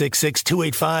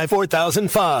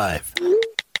 866-285-4005.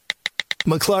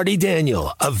 McClarty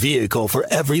Daniel, a vehicle for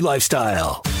every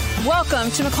lifestyle.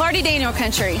 Welcome to McClarty Daniel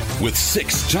Country. With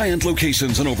 6 giant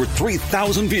locations and over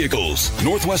 3,000 vehicles,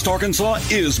 Northwest Arkansas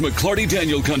is McClarty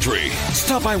Daniel Country.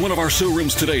 Stop by one of our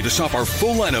showrooms today to shop our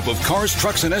full lineup of cars,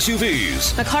 trucks, and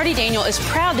SUVs. McClarty Daniel is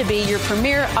proud to be your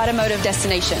premier automotive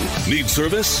destination. Need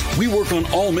service? We work on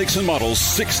all makes and models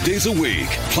 6 days a week.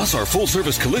 Plus, our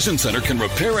full-service collision center can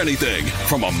repair anything,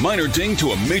 from a minor ding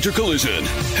to a major collision.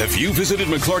 Have you visited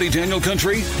McClarty Daniel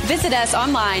Country? Visit us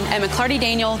online at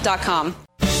McClartyDaniel.com.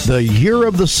 The Year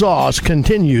of the Sauce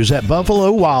continues at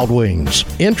Buffalo Wild Wings.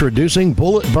 Introducing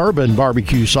Bullet Bourbon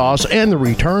Barbecue Sauce and the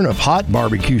return of Hot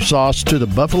Barbecue Sauce to the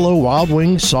Buffalo Wild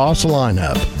Wings sauce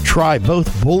lineup. Try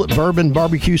both Bullet Bourbon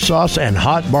Barbecue Sauce and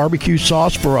Hot Barbecue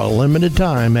Sauce for a limited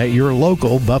time at your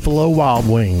local Buffalo Wild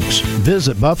Wings.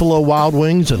 Visit Buffalo Wild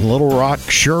Wings in Little Rock,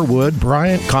 Sherwood,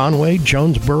 Bryant, Conway,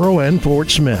 Jonesboro, and Fort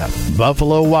Smith.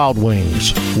 Buffalo Wild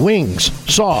Wings. Wings,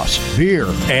 sauce, beer,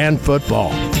 and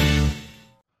football.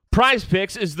 Prize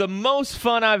Picks is the most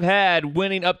fun I've had,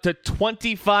 winning up to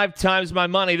 25 times my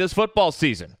money this football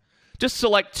season. Just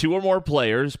select 2 or more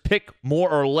players, pick more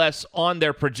or less on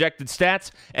their projected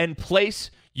stats, and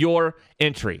place your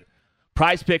entry.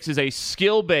 Prize Picks is a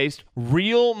skill-based,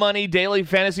 real money daily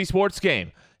fantasy sports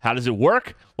game. How does it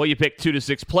work? Well, you pick 2 to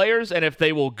 6 players, and if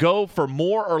they will go for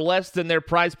more or less than their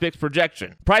Prize Picks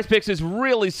projection. Prize Picks is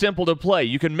really simple to play.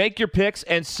 You can make your picks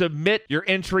and submit your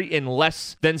entry in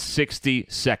less than 60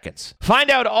 seconds.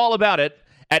 Find out all about it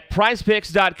at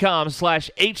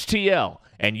prizepicks.com/HTL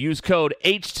and use code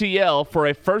HTL for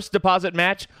a first deposit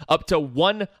match up to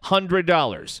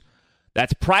 $100.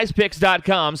 That's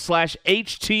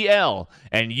prizepicks.com/HTL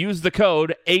and use the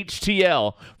code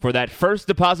HTL for that first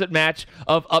deposit match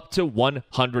of up to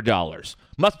 $100.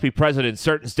 Must be present in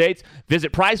certain states.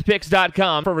 Visit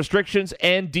prizepicks.com for restrictions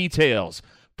and details.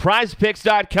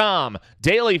 prizepicks.com,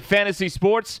 daily fantasy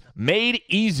sports made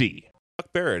easy.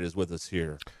 Chuck Barrett is with us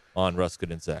here on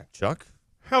Ruscin and Zach. Chuck?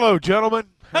 Hello, gentlemen.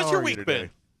 How's How your are you week today?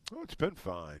 been? Oh, it's been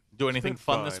fine. Do anything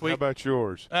fun this week? How about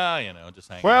yours? Just hanging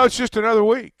Well, out. it's just another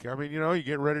week. I mean, you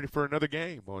get ready for another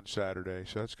game on Saturday,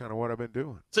 so that's kind of what I've been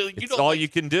doing. So It's all you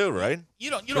can do, right?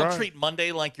 You don't right. treat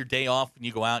Monday like your day off and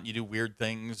you go out and you do weird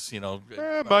things,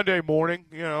 Monday morning,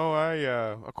 I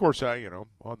of course on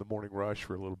the morning rush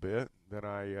for a little bit. Then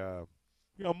I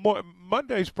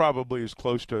Monday's probably as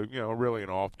close to really an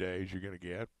off day as you're going to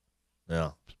get.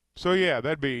 Yeah. So yeah,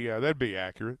 that'd be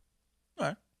accurate. All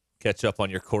right. Catch up on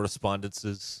your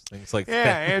correspondences, things like Yeah,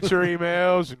 that. answer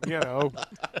emails and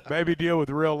maybe deal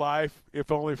with real life,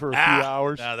 if only for a few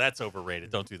hours. No, that's overrated.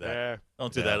 Don't do that. Yeah.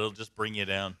 Don't do that. It'll just bring you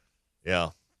down. Yeah.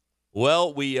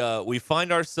 Well, we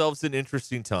find ourselves in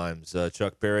interesting times.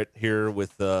 Chuck Barrett here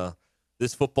with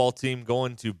this football team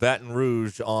going to Baton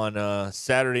Rouge on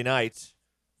Saturday night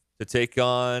to take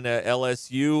on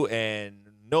LSU, and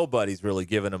nobody's really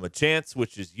giving them a chance,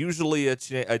 which is usually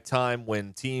a time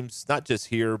when teams, not just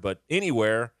here but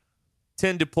anywhere,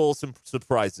 tend to pull some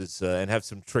surprises and have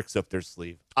some tricks up their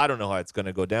sleeve. I don't know how it's going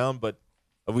to go down, but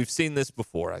we've seen this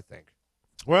before, I think.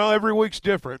 Well, every week's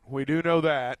different. We do know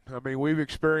that. I mean, we've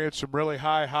experienced some really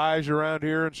high highs around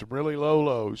here and some really low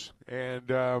lows. And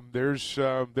there's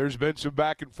been some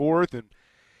back and forth. And,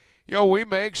 we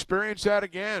may experience that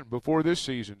again before this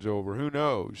season's over. Who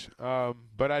knows?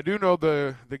 But I do know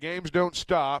the games don't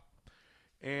stop.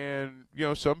 And,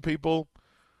 some people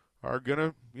are going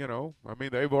to,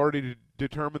 they've already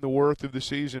determined the worth of the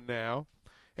season now.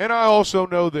 And I also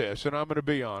know this, and I'm going to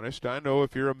be honest. I know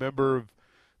if you're a member of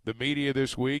the media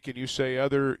this week and you say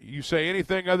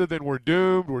anything other than we're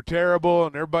doomed, we're terrible,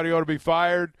 and everybody ought to be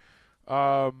fired,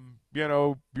 you're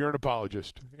an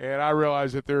apologist. And I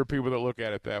realize that there are people that look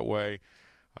at it that way.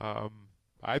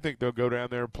 I think they'll go down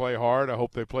there and play hard. I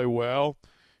hope they play well.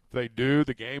 If they do,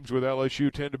 the games with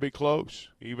LSU tend to be close.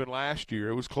 Even last year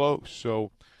it was close.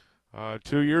 So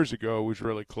 2 years ago it was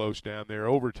really close down there,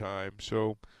 overtime.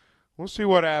 So we'll see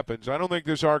what happens. I don't think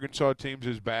this Arkansas team's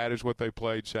as bad as what they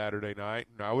played Saturday night,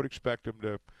 and I would expect them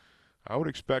to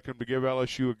give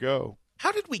LSU a go.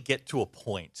 How did we get to a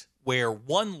point where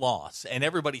one loss and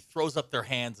everybody throws up their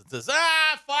hands and says,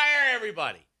 fire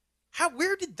everybody?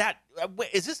 Where did that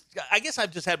is this? I guess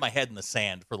I've just had my head in the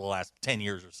sand for the last 10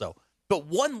 years or so. But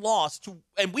one loss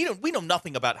and we know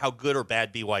nothing about how good or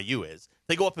bad BYU is.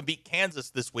 They go up and beat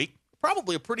Kansas this week,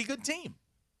 probably a pretty good team.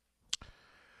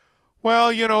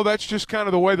 Well, that's just kind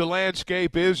of the way the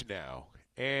landscape is now.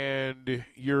 And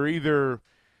you're either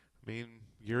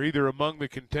among the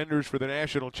contenders for the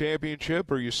national championship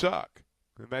or you suck.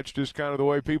 And that's just kind of the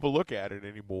way people look at it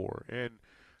anymore. And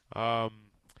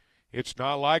it's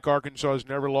not like Arkansas has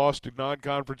never lost a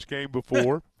non-conference game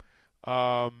before.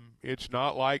 It's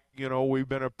not like, we've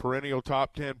been a perennial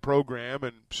top 10 program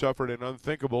and suffered an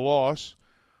unthinkable loss.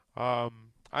 I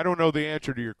don't know the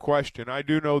answer to your question. I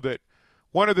do know that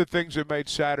one of the things that made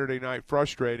Saturday night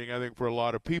frustrating, I think, for a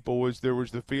lot of people was there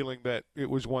was the feeling that it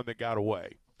was one that got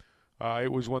away.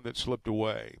 It was one that slipped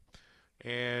away.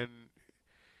 And,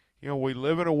 we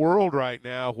live in a world right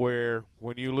now where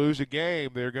when you lose a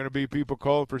game, there are going to be people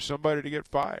calling for somebody to get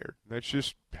fired. That's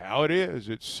just how it is.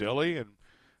 It's silly, and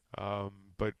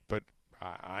but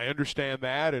I understand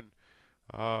that, and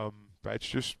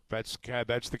that's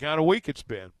the kind of week it's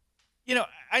been.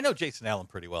 I know Jason Allen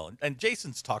pretty well, and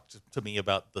Jason's talked to me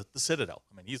about the Citadel.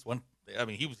 I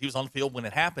mean, he was on the field when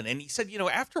it happened, and he said,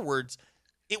 afterwards,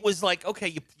 it was like,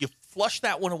 okay, you flush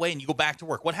that one away and you go back to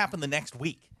work. What happened the next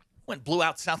week? Went blew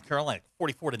out South Carolina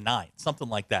 44-9, something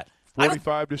like that.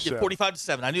 45-7.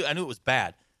 45-7. I knew it was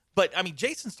bad, but I mean,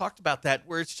 Jason's talked about that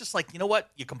where it's just like, you know what,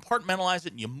 you compartmentalize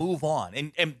it and you move on,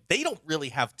 and they don't really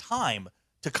have time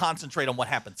to concentrate on what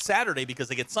happened Saturday because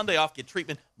they get Sunday off, get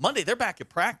treatment. Monday, they're back at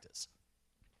practice.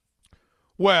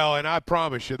 Well, and I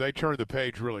promise you, they turn the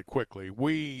page really quickly.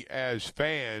 We, as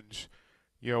fans,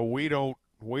 we don't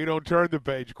turn the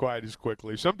page quite as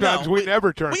quickly. Sometimes we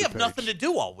never turn the page. We have nothing to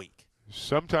do all week.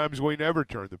 Sometimes we never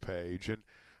turn the page. And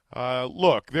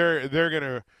look, they're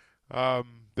gonna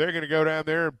go down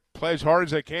there and play as hard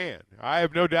as they can. I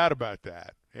have no doubt about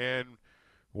that. And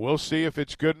we'll see if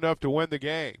it's good enough to win the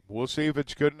game. We'll see if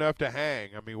it's good enough to hang.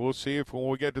 I mean, we'll see if when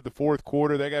we get to the fourth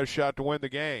quarter they got a shot to win the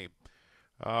game.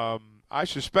 I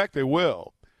suspect they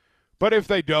will. But if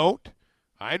they don't,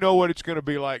 I know what it's going to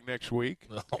be like next week,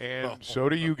 and so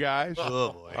do you guys.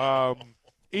 Oh, boy.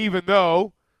 Even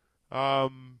though,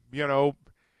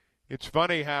 it's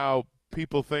funny how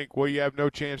people think, well, you have no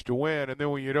chance to win, and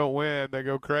then when you don't win, they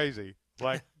go crazy.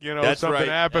 Like, something right.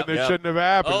 happened that shouldn't have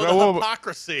happened. Oh, the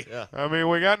hypocrisy. Yeah. I mean,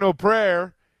 we got no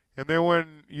prayer, and then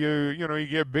when you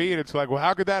get beat, it's like, well,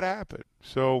 how could that happen?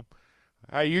 So,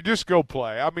 you just go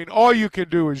play. I mean, all you can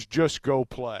do is just go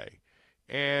play.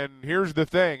 And here's the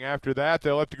thing. After that,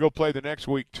 they'll have to go play the next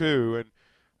week too,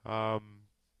 and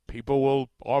people will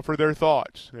offer their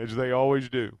thoughts, as they always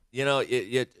do.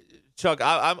 Chuck,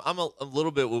 I'm a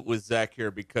little bit with Zach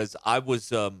here because I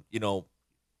was,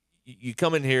 you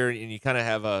come in here and you kind of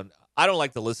have I don't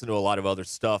like to listen to a lot of other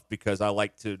stuff because I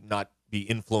like to not be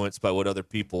influenced by what other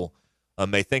people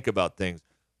may think about things.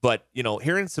 But,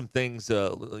 hearing some things, in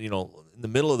the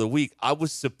middle of the week, I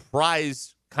was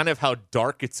surprised kind of how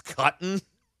dark it's gotten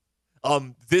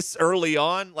this early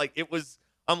on. Like,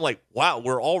 I'm like, wow,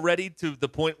 we're already to the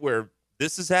point where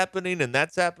this is happening and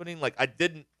that's happening. Like, I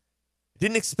didn't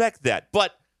expect that.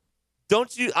 But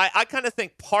don't you, I kind of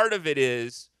think part of it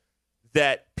is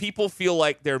that people feel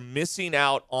like they're missing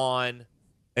out on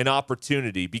an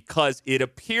opportunity because it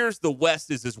appears the West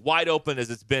is as wide open as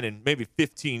it's been in maybe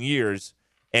 15 years.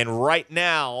 And right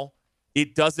now,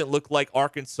 it doesn't look like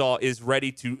Arkansas is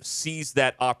ready to seize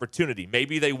that opportunity.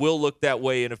 Maybe they will look that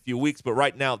way in a few weeks, but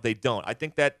right now they don't. I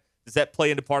think does that play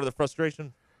into part of the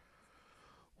frustration?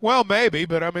 Well, maybe,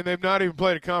 but I mean, they've not even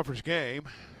played a conference game.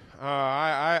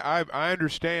 I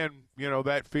understand,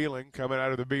 that feeling coming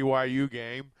out of the BYU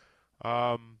game.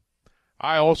 I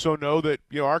also know that,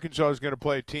 Arkansas is going to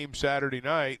play a team Saturday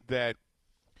night that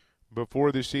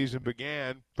before the season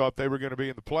began thought they were going to be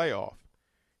in the playoff.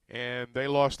 And they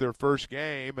lost their first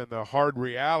game, and the hard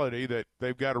reality that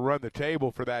they've got to run the table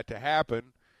for that to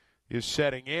happen is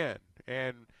setting in.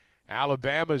 And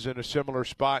Alabama's in a similar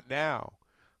spot now.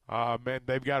 And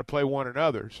they've got to play one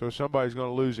another. So somebody's going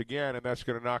to lose again, and that's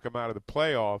going to knock them out of the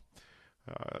playoff.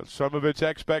 Some of it's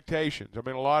expectations. I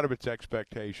mean, a lot of it's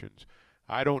expectations.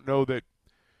 I don't know that,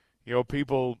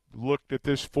 people looked at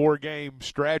this 4-game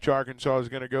stretch Arkansas is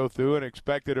going to go through and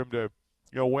expected them to,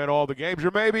 win all the games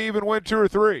or maybe even win 2 or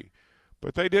 3.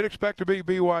 But they did expect to beat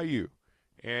BYU.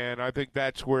 And I think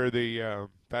that's where the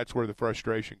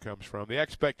frustration comes from. The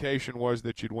expectation was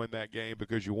that you'd win that game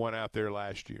because you won out there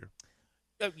last year.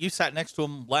 You sat next to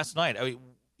him last night. I mean,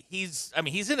 he's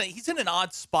in an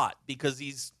odd spot because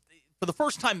he's, for the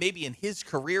first time maybe in his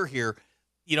career here,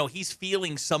 he's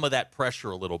feeling some of that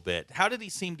pressure a little bit. How did he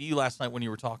seem to you last night when you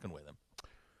were talking with him?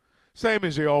 Same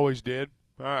as he always did.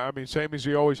 Same as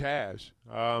he always has.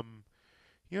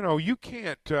 You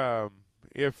can't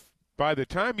if by the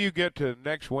time you get to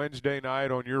next Wednesday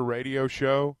night on your radio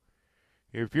show,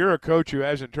 if you're a coach who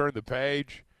hasn't turned the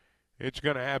page, it's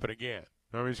going to happen again.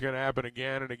 It's going to happen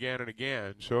again and again and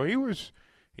again. So he was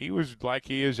like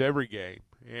he is every game,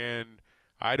 and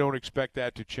I don't expect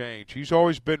that to change. He's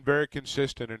always been very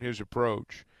consistent in his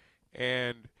approach.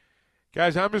 And,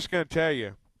 guys, I'm just going to tell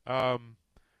you,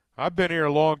 I've been here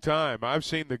a long time. I've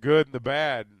seen the good and the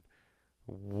bad.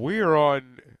 We are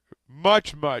on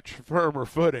much, much firmer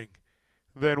footing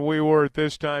than we were at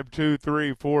this time 2,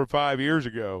 3, 4, 5 years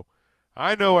ago.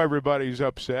 I know everybody's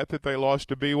upset that they lost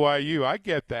to BYU. I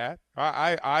get that.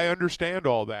 I understand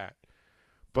all that.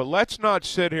 But let's not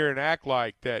sit here and act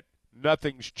like that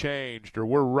nothing's changed or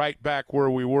we're right back where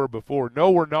we were before. No,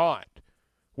 we're not.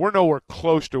 We're nowhere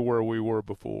close to where we were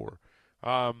before.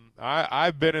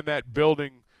 I've been in that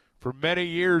building for many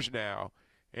years now,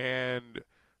 and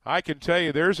I can tell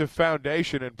you there's a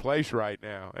foundation in place right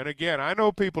now. And, again, I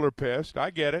know people are pissed.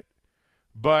 I get it.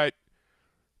 But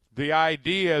the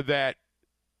idea that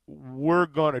we're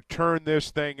going to turn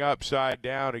this thing upside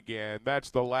down again,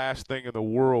 that's the last thing in the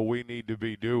world we need to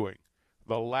be doing.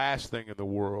 The last thing in the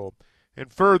world.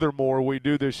 And furthermore, we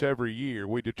do this every year.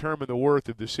 We determine the worth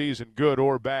of the season, good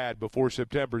or bad, before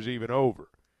September's even over.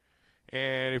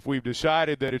 And if we've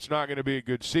decided that it's not going to be a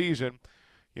good season,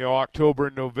 October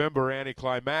and November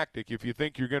anticlimactic. If you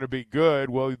think you're going to be good,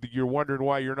 well, you're wondering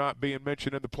why you're not being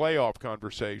mentioned in the playoff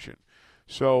conversation.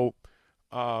 So,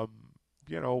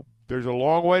 there's a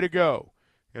long way to go.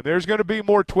 And there's going to be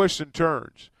more twists and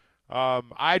turns.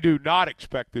 I do not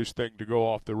expect this thing to go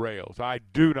off the rails. I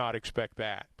do not expect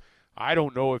that. I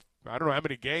don't know how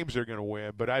many games they're going to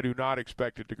win, but I do not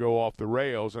expect it to go off the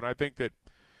rails. And I think that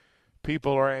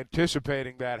people are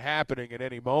anticipating that happening at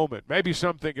any moment. Maybe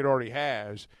some think it already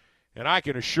has. And I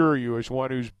can assure you, as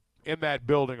one who's in that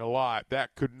building a lot,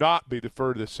 that could not be the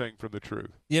furthest thing from the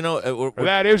truth. You know,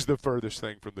 that is the furthest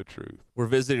thing from the truth. We're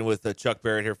visiting with Chuck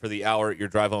Barrett here for the hour. Your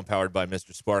drive home powered by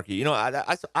Mr. Sparky. You know,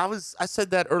 I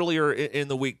said that earlier in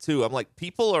the week too. I'm like,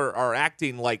 people are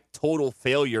acting like total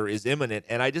failure is imminent,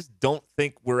 and I just don't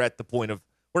think we're at the point of,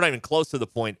 we're not even close to the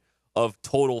point of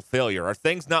total failure. Are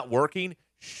things not working?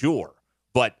 Sure,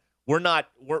 but we're not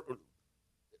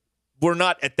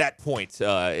at that point,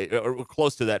 or we're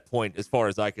close to that point as far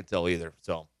as I can tell either.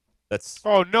 So that's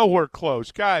nowhere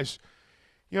close, guys.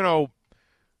 You know,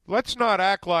 let's not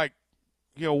act like,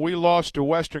 you know, we lost to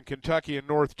Western Kentucky and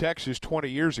North Texas 20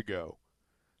 years ago.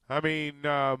 I mean,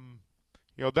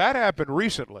 you know, that happened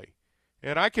recently.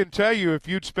 And I can tell you, if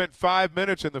you'd spent 5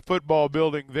 minutes in the football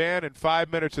building then and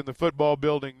 5 minutes in the football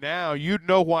building now, you'd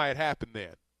know why it happened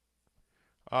then.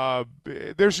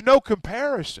 There's no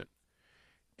comparison.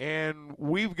 And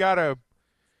we've got to,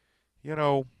 you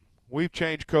know, we've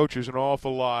changed coaches an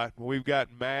awful lot. We've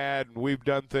gotten mad, and we've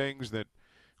done things that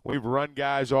we've run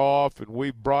guys off, and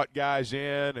we've brought guys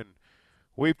in, and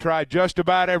we've tried just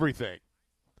about everything.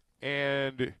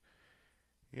 And,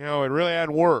 you know, it really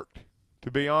hadn't worked, to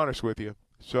be honest with you.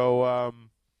 So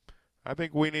I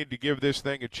think we need to give this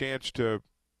thing a chance to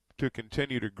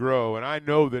continue to grow. And I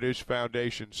know that his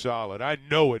foundation's solid. I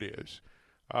know it is.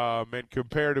 And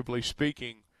comparatively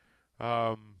speaking,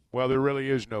 well, there really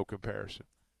is no comparison.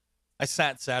 I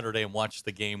sat Saturday and watched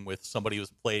the game with somebody who's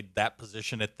played that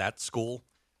position at that school.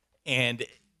 And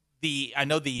I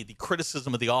know the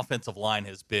criticism of the offensive line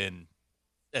has been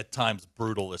at times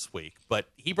brutal this week. But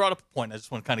he brought up a point. I just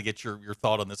want to kind of get your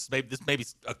thought on this. Maybe this may be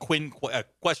a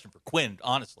question for Quinn,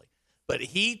 honestly. But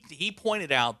he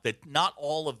pointed out that not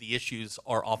all of the issues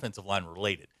are offensive line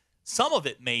related. Some of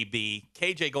it may be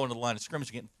KJ going to the line of scrimmage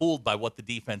and getting fooled by what the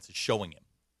defense is showing him,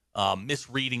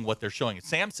 misreading what they're showing him.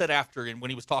 Sam said after, and when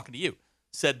he was talking to you,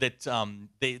 said that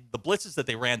the blitzes that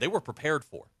they ran, they were prepared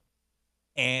for.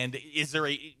 And is there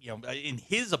in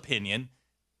his opinion,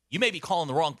 you may be calling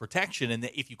the wrong protection, and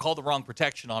if you call the wrong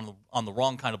protection on the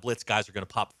wrong kind of blitz, guys are going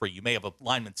to pop free. You may have a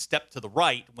lineman step to the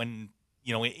right when,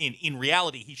 you know, in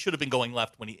reality, he should have been going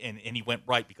left when he went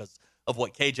right because of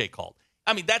what KJ called.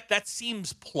 I mean, that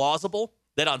seems plausible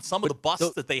that on some of the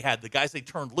busts that they had, the guys they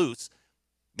turned loose.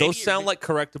 Those sound like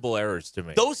correctable errors to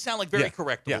me. Those sound like very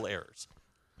correctable errors.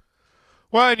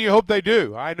 Well, and you hope they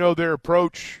do. I know their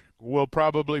approach will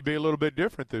probably be a little bit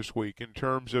different this week in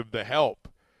terms of the help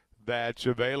that's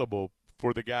available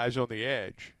for the guys on the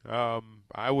edge. I'm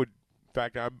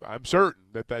certain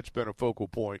that that's been a focal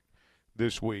point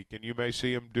this week, and you may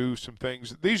see them do some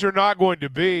things. These are not going to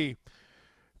be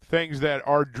things that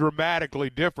are dramatically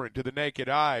different to the naked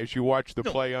eye as you watch the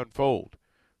play unfold.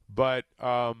 But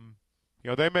you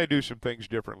know, they may do some things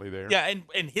differently there. Yeah,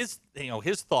 and his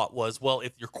thought was, well,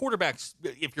 if your quarterbacks,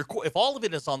 if all of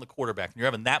it is on the quarterback and you're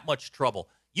having that much trouble,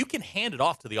 you can hand it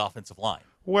off to the offensive line.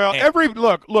 Well,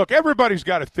 look, everybody's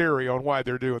got a theory on why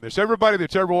they're doing this. Everybody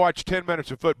that's ever watched 10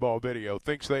 minutes of football video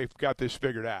thinks they've got this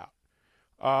figured out.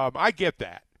 I get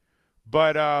that.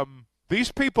 But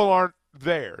these people aren't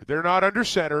there. They're not under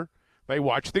center. They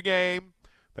watch the game.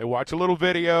 They watch a little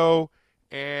video,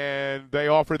 and they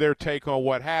offer their take on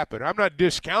what happened. I'm not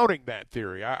discounting that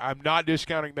theory. I'm not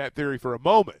discounting that theory for a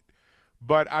moment.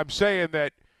 But I'm saying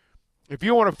that if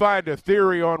you want to find a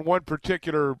theory on one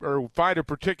particular, or find a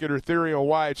particular theory on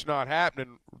why it's not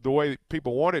happening the way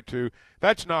people want it to,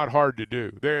 that's not hard to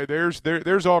do.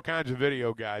 There's all kinds of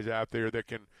video guys out there that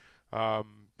can,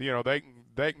 they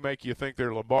can make you think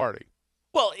they're Lombardi.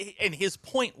 Well, and his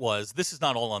point was, this is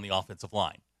not all on the offensive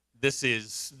line. This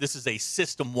is a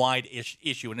system-wide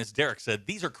issue, and as Derek said,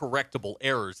 these are correctable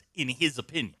errors in his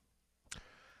opinion.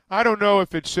 I don't know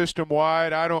if it's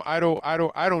system-wide. I don't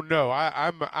know.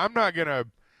 I'm not gonna,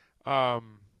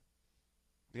 I'm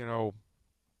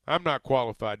not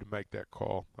qualified to make that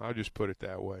call. I'll just put it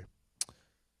that way.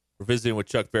 We're visiting with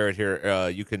Chuck Barrett here.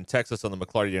 You can text us on the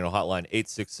McLarty-Daniel hotline,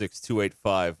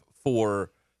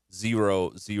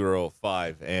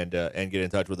 866-285-4005, and get in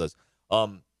touch with us.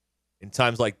 In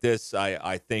times like this,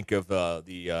 I think of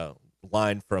the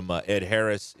line from Ed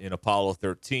Harris in Apollo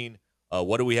 13.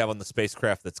 What do we have on the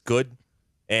spacecraft that's good?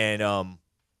 And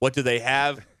what do they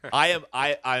have?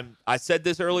 I said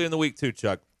this earlier in the week too,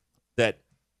 Chuck, that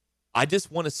I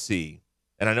just want to see,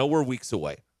 and I know we're weeks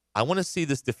away, I want to see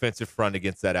this defensive front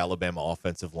against that Alabama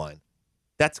offensive line.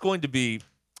 That's going to be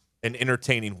an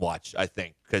entertaining watch, I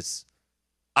think, because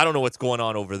I don't know what's going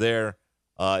on over there.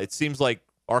 It seems like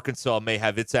Arkansas may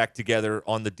have its act together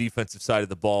on the defensive side of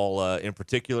the ball in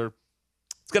particular.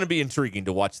 It's it's going to be intriguing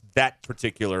to watch that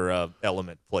particular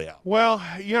element play out. Well,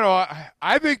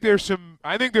 I think there's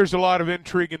a lot of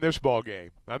intrigue in this ball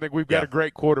game. I think we've got a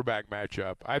great quarterback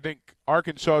matchup. I think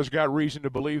Arkansas's got reason to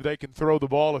believe they can throw the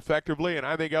ball effectively, and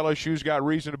I think LSU's got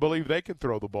reason to believe they can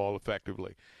throw the ball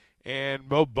effectively. And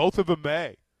both of them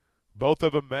may. Both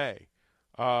of them may.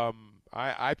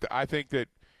 I think that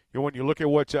when you look at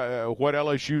what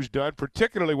LSU's done,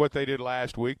 particularly what they did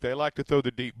last week, they like to throw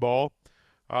the deep ball.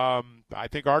 I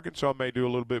think Arkansas may do a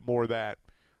little bit more of that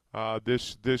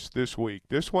this week.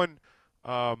 This one,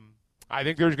 I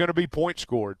think there's going to be points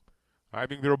scored. I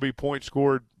think there will be points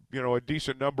scored, a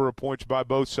decent number of points by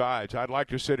both sides. I'd like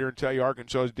to sit here and tell you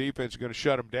Arkansas's defense is going to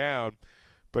shut them down,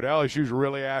 but LSU's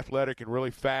really athletic and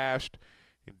really fast,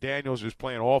 and Daniels is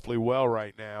playing awfully well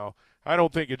right now. I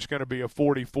don't think it's going to be a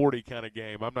 40-40 kind of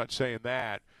game. I'm not saying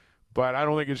that, but I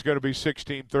don't think it's going to be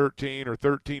 16-13 or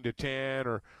 13-10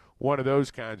 or one of those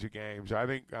kinds of games. I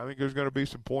think there's going to be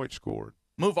some points scored.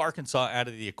 Move Arkansas out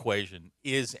of the equation.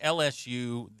 Is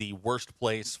LSU the worst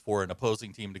place for an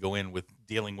opposing team to go in with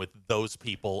dealing with those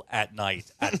people at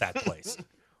night at that place?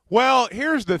 Well,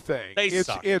 here's the thing.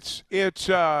 Suck. It's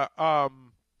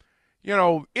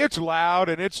loud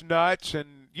and it's nuts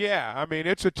and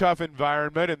it's a tough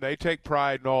environment and they take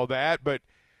pride and all that. But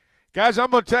guys, I'm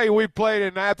going to tell you, we played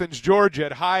in Athens, Georgia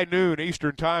at high noon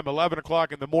Eastern time, 11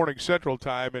 o'clock in the morning Central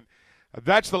time, and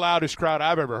that's the loudest crowd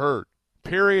I've ever heard.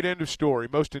 Period, end of story.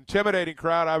 Most intimidating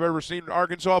crowd I've ever seen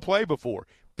Arkansas play before.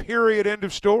 Period, end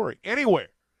of story. Anywhere.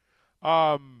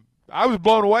 I was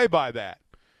blown away by that.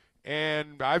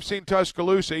 And I've seen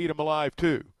Tuscaloosa eat them alive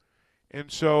too.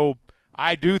 And so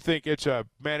I do think it's a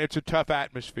tough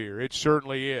atmosphere. It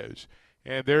certainly is.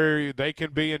 And they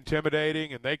can be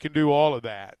intimidating and they can do all of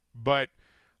that. But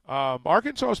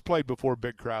Arkansas's played before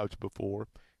big crowds before.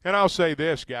 And I'll say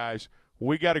this, guys.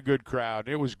 We got a good crowd.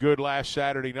 It was good last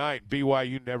Saturday night.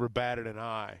 BYU never batted an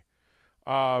eye.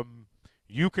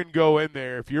 You can go in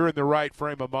there. If you're in the right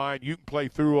frame of mind, you can play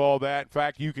through all that. In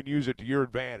fact, you can use it to your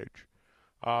advantage.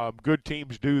 Good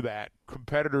teams do that.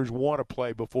 Competitors want to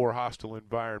play before hostile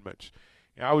environments.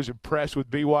 And I was impressed with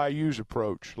BYU's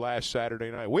approach last Saturday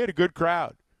night. We had a good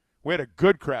crowd. We had a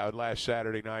good crowd last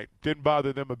Saturday night. Didn't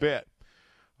bother them a bit.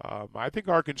 I think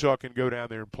Arkansas can go down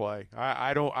there and play.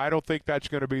 I don't think that's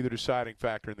going to be the deciding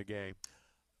factor in the game.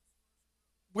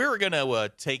 We're going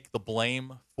to take the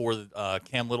blame for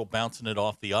Cam Little bouncing it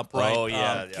off the upright. Oh,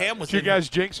 yeah. Cam was. Did you guys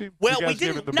jinx him? Well, you guys we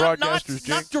didn't. Give him the not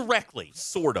jinx? directly.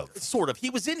 Sort of.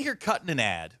 He was in here cutting an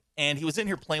ad, and he was in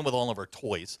here playing with all of our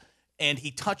toys, and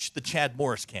he touched the Chad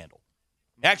Morris candle.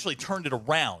 He actually turned it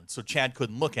around so Chad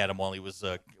couldn't look at him while he was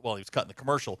cutting the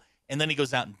commercial. And then he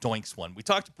goes out and doinks one. We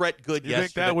talked to Brett Good yesterday. You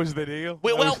think that was the deal?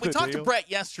 We talked to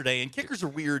Brett yesterday, and kickers are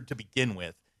weird to begin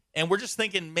with. And we're just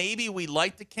thinking maybe we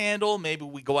light the candle, maybe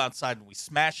we go outside and we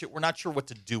smash it. We're not sure what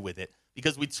to do with it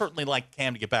because we'd certainly like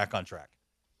Cam to get back on track.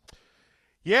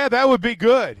 Yeah, that would be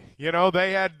good.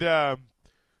 They had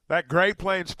that great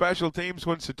playing special teams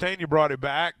when Satania brought it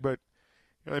back, but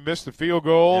they missed the field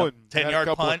goal. Yep. And 10-yard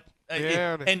punt.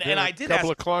 And I did a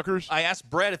couple ask, of clunkers. I asked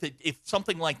Brett if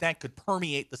something like that could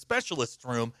permeate the specialist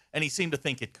room, and he seemed to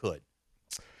think it could.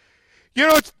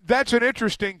 That's an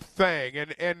interesting thing.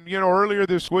 And earlier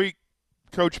this week,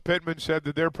 Coach Pittman said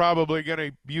that they're probably going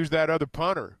to use that other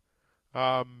punter,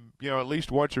 at least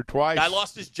once or twice. Guy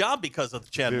lost his job because of the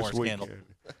Chad Morris scandal.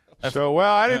 So,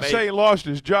 I didn't say he lost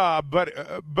his job,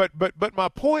 but my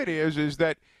point is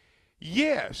that,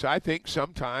 yes, I think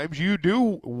sometimes you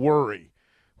do worry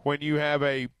when you have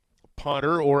a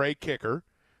punter or a kicker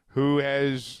who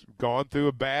has gone through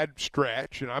a bad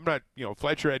stretch, and I'm not,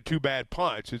 Fletcher had 2 bad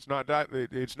punts. It's not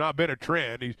been a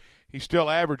trend. He's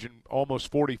still averaging almost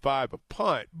 45 a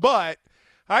punt. But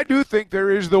I do think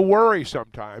there is the worry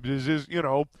sometimes. Is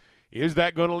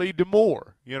that going to lead to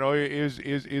more? Is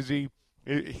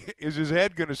his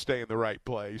head going to stay in the right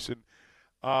place?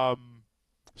 And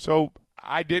so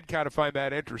I did kind of find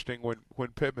that interesting when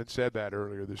Pittman said that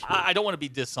earlier this week. I don't want to be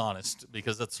dishonest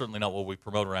because that's certainly not what we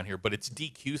promote around here, but it's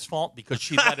DQ's fault because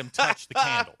she let him touch the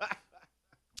candle.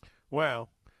 Well,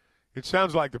 it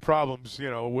sounds like the problems,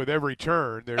 with every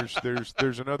turn, there's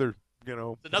another,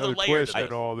 another twist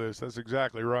in all this. That's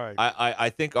exactly right.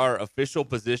 I think our official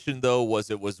position, though,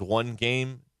 was it was one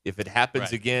game. If it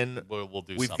happens again,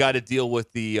 we've got to deal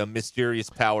with the mysterious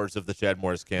powers of the Chad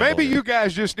Morris candle. Maybe you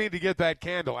guys just need to get that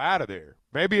candle out of there.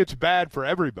 Maybe it's bad for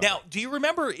everybody. Now, do you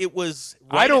remember it was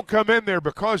 – I don't come in there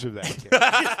because of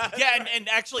that. Yeah, and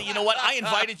actually, you know what? I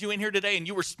invited you in here today, and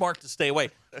you were smart to stay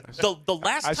away. The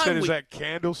last time I said, is that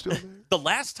candle still there? The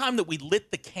last time that we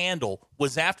lit the candle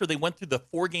was after they went through the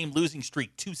 4-game losing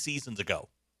streak 2 seasons ago,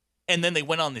 and then they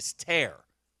went on this tear.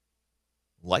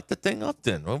 Light the thing up,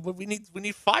 then. We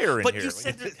need fire in but here. You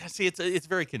said see, it's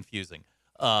very confusing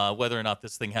whether or not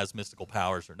this thing has mystical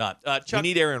powers or not. Chuck, we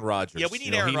need Aaron Rodgers. Yeah, we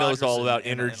need Aaron Rodgers. He knows all about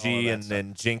energy and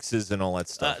jinxes and all that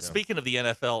stuff. Speaking of the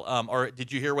NFL, or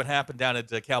did you hear what happened down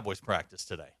at Cowboys practice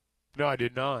today? No, I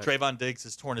did not. Trayvon Diggs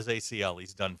has torn his ACL.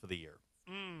 He's done for the year.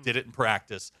 Did it in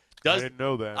practice. I didn't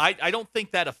know that. I don't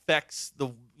think that affects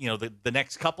the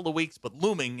next couple of weeks, but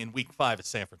looming in Week 5 is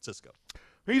San Francisco.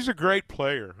 He's a great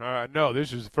player. No,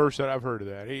 this is the first that I've heard of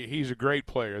that. He's a great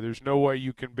player. There's no way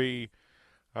you can be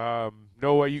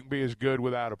as good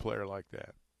without a player like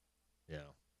that.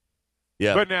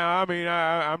 Yeah. But now, I mean,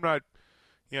 I'm not,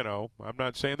 I'm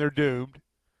not saying they're doomed.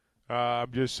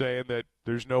 I'm just saying that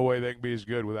there's no way they can be as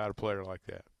good without a player like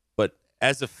that. But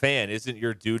as a fan, isn't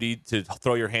your duty to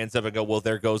throw your hands up and go, well,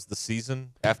 there goes the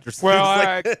season after season?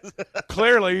 Well,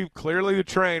 clearly the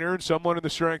trainer and someone in the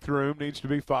strength room needs to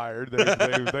be fired.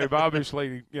 They've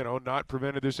obviously, not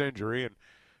prevented this injury, and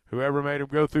whoever made him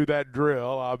go through that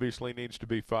drill obviously needs to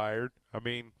be fired. I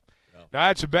mean,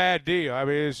 that's a bad deal. I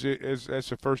mean, that's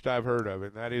the first I've heard of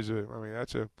it.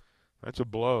 And that's a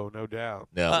blow, no doubt.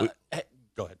 No,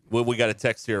 go ahead. Well, we got a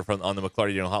text here on the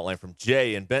McClarty hotline from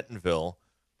Jay in Bentonville,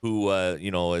 who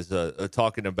is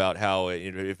talking about how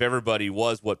if everybody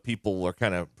was what people are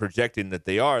kind of projecting that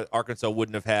they are, Arkansas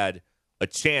wouldn't have had a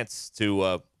chance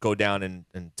to go down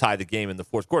and tie the game in the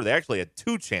fourth quarter. They actually had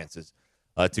two chances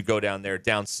to go down there,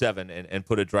 down 7, and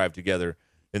put a drive together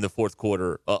in the fourth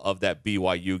quarter of that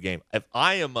BYU game. If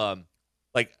I am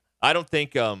I don't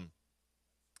think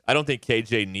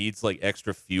KJ needs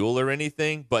extra fuel or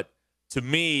anything, but to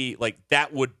me,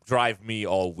 that would drive me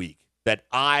all week. That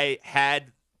I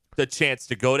had the chance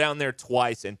to go down there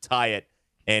twice and tie it,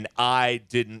 and I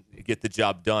didn't get the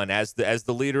job done as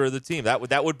the leader of the team.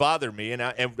 That would bother me, and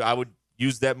I would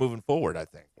use that moving forward, I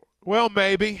think. Well,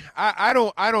 maybe. I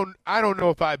don't know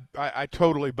if I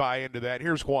totally buy into that.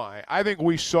 Here's why. I think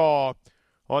we saw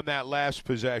on that last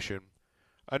possession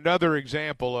another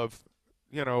example of,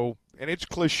 and it's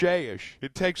cliche-ish.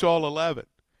 It takes all 11.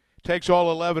 It takes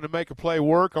all 11 to make a play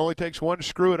work. Only takes one to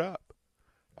screw it up.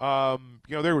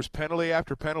 There was penalty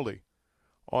after penalty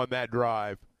on that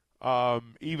drive.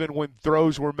 Even when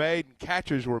throws were made and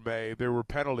catches were made, there were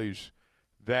penalties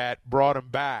that brought them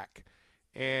back.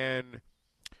 And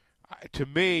to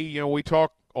me, we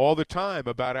talk all the time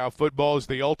about how football is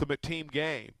the ultimate team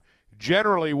game.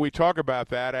 Generally, we talk about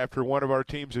that after one of our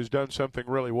teams has done something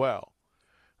really well.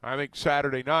 I think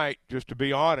Saturday night, just to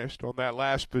be honest, on that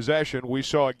last possession, we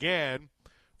saw again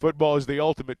football is the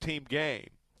ultimate team game.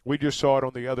 We just saw it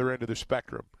on the other end of the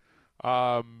spectrum.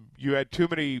 You had too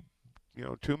many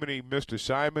missed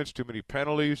assignments, too many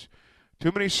penalties,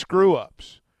 too many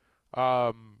screw-ups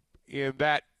on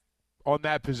that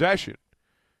possession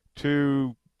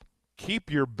to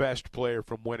keep your best player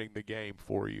from winning the game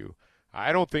for you.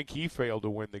 I don't think he failed to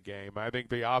win the game. I think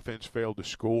the offense failed to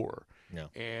score. Yeah.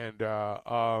 And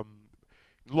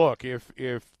look, if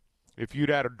you'd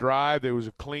had a drive that was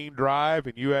a clean drive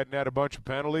and you hadn't had a bunch of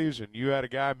penalties and you had a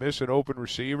guy missing open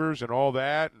receivers and all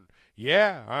that, and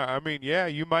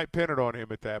you might pin it on him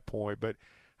at that point. But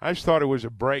I just thought it was a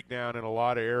breakdown in a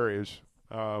lot of areas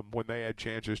when they had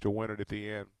chances to win it at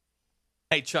the end.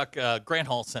 Hey, Chuck, Grant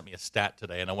Hall sent me a stat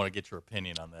today, and I want to get your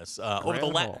opinion on this. Over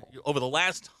the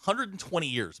last 120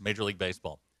 years, Major League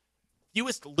Baseball,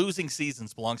 fewest losing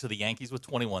seasons belong to the Yankees with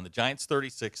 21, the Giants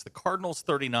 36, the Cardinals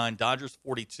 39, Dodgers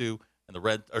 42, and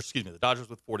the Dodgers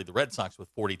with 40, the Red Sox with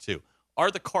 42. Are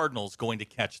the Cardinals going to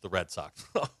catch the Red Sox?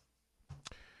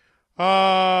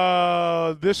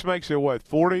 This makes it what,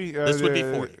 40? This would be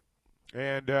 40.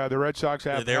 And the Red Sox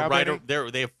have they how many?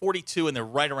 They have 42, and they're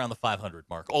right around the 500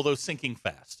 mark, although sinking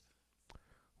fast.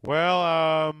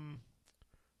 Well,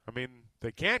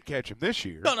 they can't catch him this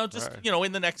year. No, just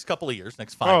in the next couple of years,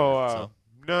 next 5 years. So.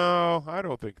 No, I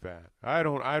don't think that. I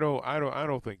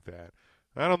don't think that.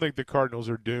 I don't think the Cardinals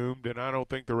are doomed, and I don't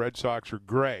think the Red Sox are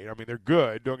great. I mean, they're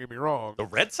good. Don't get me wrong. The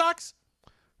Red Sox?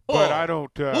 But I don't.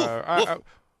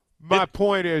 My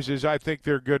point is I think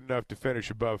they're good enough to finish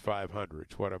above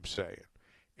 500. Is what I'm saying.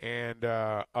 And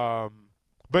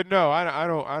but no, I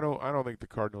don't think the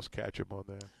Cardinals catch them on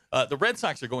that. The Red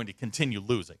Sox are going to continue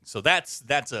losing, so that's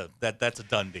a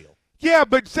done deal. Yeah,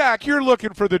 but Zach, you're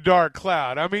looking for the dark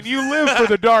cloud. I mean, you live for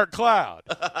the dark cloud.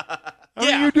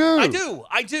 You do.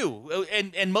 I do.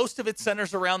 And most of it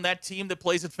centers around that team that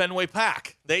plays at Fenway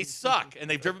Park. They suck, and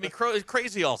they've driven me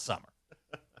crazy all summer.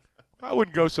 I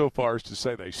wouldn't go so far as to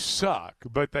say they suck,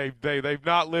 but they've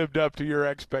not lived up to your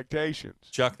expectations.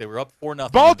 Chuck, they were up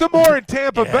 4-0. Baltimore and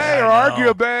Tampa Bay are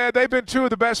arguably they've been two of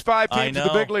the best 5 teams in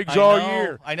the big leagues all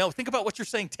year. I know. Think about what you're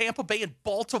saying. Tampa Bay and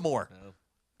Baltimore.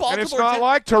 Baltimore And it's not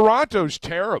like Toronto's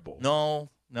terrible. No.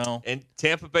 And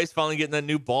Tampa Bay's finally getting that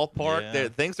new ballpark. Yeah.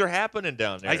 Things are happening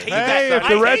down there. Hey, if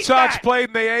the Red Sox played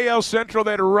in the AL Central,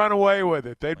 they'd have run away with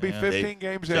it. They'd be 15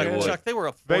 games ahead. Chuck, they were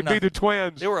up 4-0. They'd be the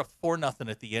Twins. They were up 4-0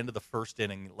 at the end of the first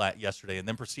inning yesterday, and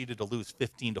then proceeded to lose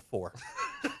 15-4.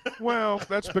 Well,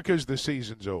 that's because the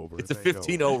season's over. It's a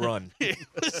 15-0 run. You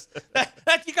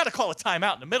got to call a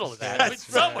timeout in the middle of that. I mean,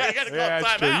 somewhere you got to call a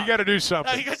timeout. You got to do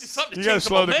something. You got to do something. You got to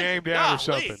slow the game down or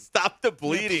something. Stop the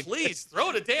bleeding. Please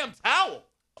throw the damn towel.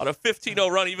 On a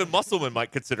 15-0 run, even Musselman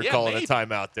might consider calling a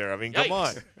timeout there. I mean, come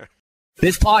on.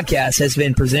 This podcast has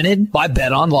been presented by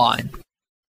Bet Online.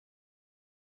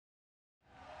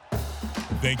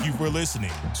 Thank you for listening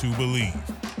to Believe.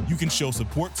 You can show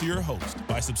support to your host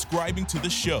by subscribing to the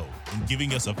show and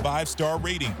giving us a 5-star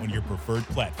rating on your preferred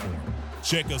platform.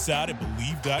 Check us out at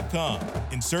Believe.com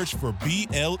and search for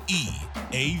BLEAV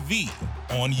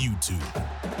on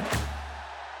YouTube.